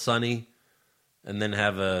with old Sunny and then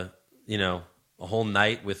have a whole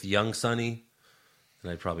night with young Sunny,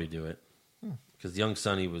 then I'd probably do it. Because young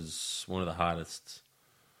Sunny was one of the hottest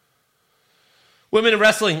women in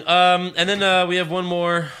wrestling. And then we have one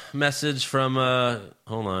more message from,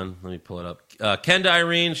 hold on, let me pull it up. Kenda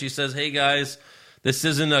Irene, she says, hey guys, this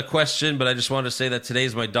isn't a question, but I just wanted to say that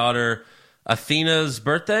today's my daughter Athena's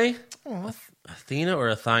birthday. Oh, Athena or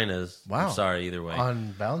Athena's? wow. I'm sorry, either way.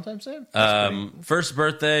 On Valentine's Day? First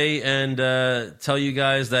birthday, and tell you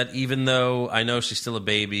guys that even though I know she's still a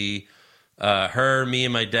baby, her, me,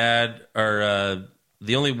 and my dad are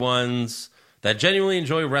the only ones that genuinely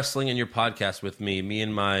enjoy wrestling in your podcast with me. Me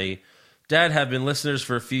and my dad have been listeners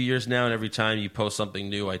for a few years now, and every time you post something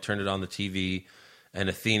new, I turn it on the TV, and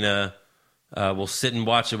Athena will sit and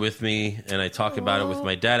watch it with me, and I talk about it with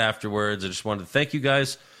my dad afterwards. I just wanted to thank you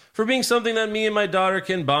guys for being something that me and my daughter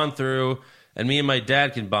can bond through, and me and my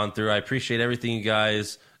dad can bond through. I appreciate everything you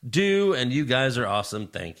guys do, and you guys are awesome.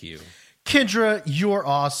 Thank you. Kendra, you're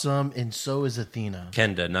awesome, and so is Athena.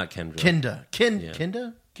 Kenda, not Kendra. Kenda. Yeah.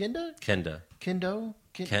 Kenda? Kenda? Kenda. Kendo?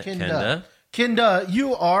 Kenda? Kenda,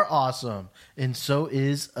 you are awesome, and so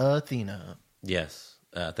is Athena. Yes.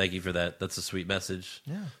 Thank you for that. That's a sweet message.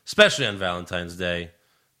 Yeah. Especially on Valentine's Day.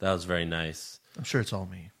 That was very nice. I'm sure it's all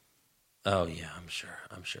me. Oh, yeah, I'm sure,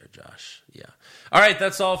 Josh. Yeah. All right,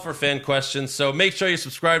 that's all for fan questions. So make sure you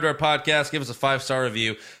subscribe to our podcast. Give us a 5-star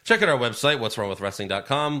review. Check out our website,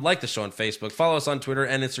 what'swrongwithwrestling.com. Like the show on Facebook. Follow us on Twitter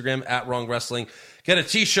and Instagram at Wrong Wrestling. Get a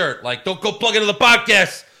t-shirt. Like, don't go plug into the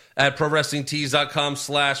podcast at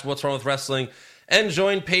ProWrestlingTees.com/what'swrongwithwrestling. And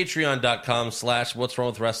join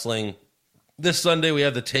Patreon.com/what'swrongwithwrestling. This Sunday, we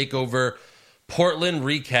have the TakeOver Portland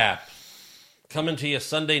recap coming to you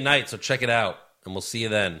Sunday night, so check it out, and we'll see you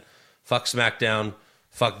then. Fuck SmackDown,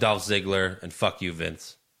 fuck Dolph Ziggler, and fuck you,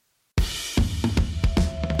 Vince. What's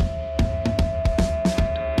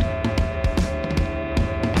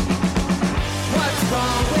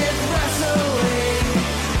wrong with wrestling?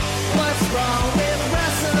 What's wrong with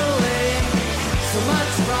wrestling? So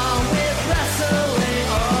much wrong with wrestling,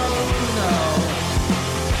 oh no.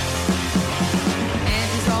 And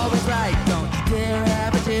he's always right, don't you dare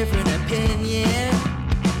have a different opinion.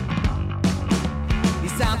 He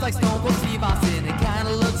sounds like Stone Cold Steve Austin, it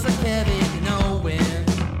kinda looks like Kevin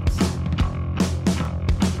Owens.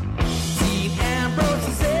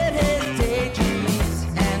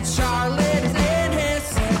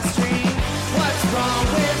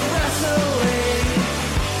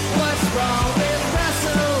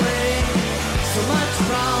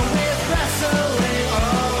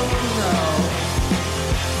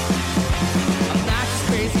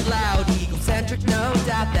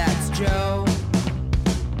 Joe.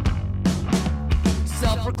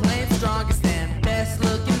 Self-proclaimed strongest and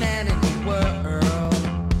best-looking man in the world.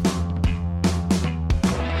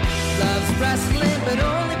 Loves wrestling, but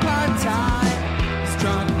only part-time.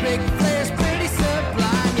 Strong, big players, pretty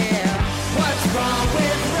sublime, yeah. What's wrong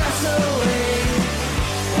with wrestling?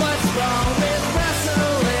 What's wrong with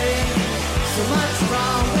wrestling? So much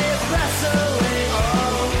wrong with wrestling,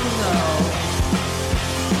 oh no.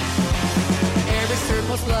 Eric's third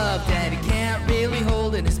most loved and he can't really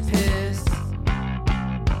hold in his piss.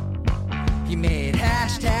 He made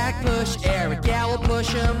hashtag push Eric Gallo, push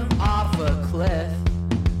him off a cliff.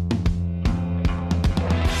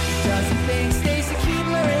 He doesn't think Stacy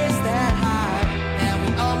Keibler is that high, and we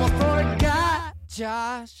almost forgot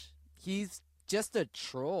Josh. He's just a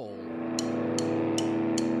troll.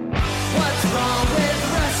 What's wrong with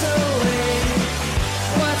wrestling?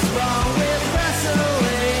 What's wrong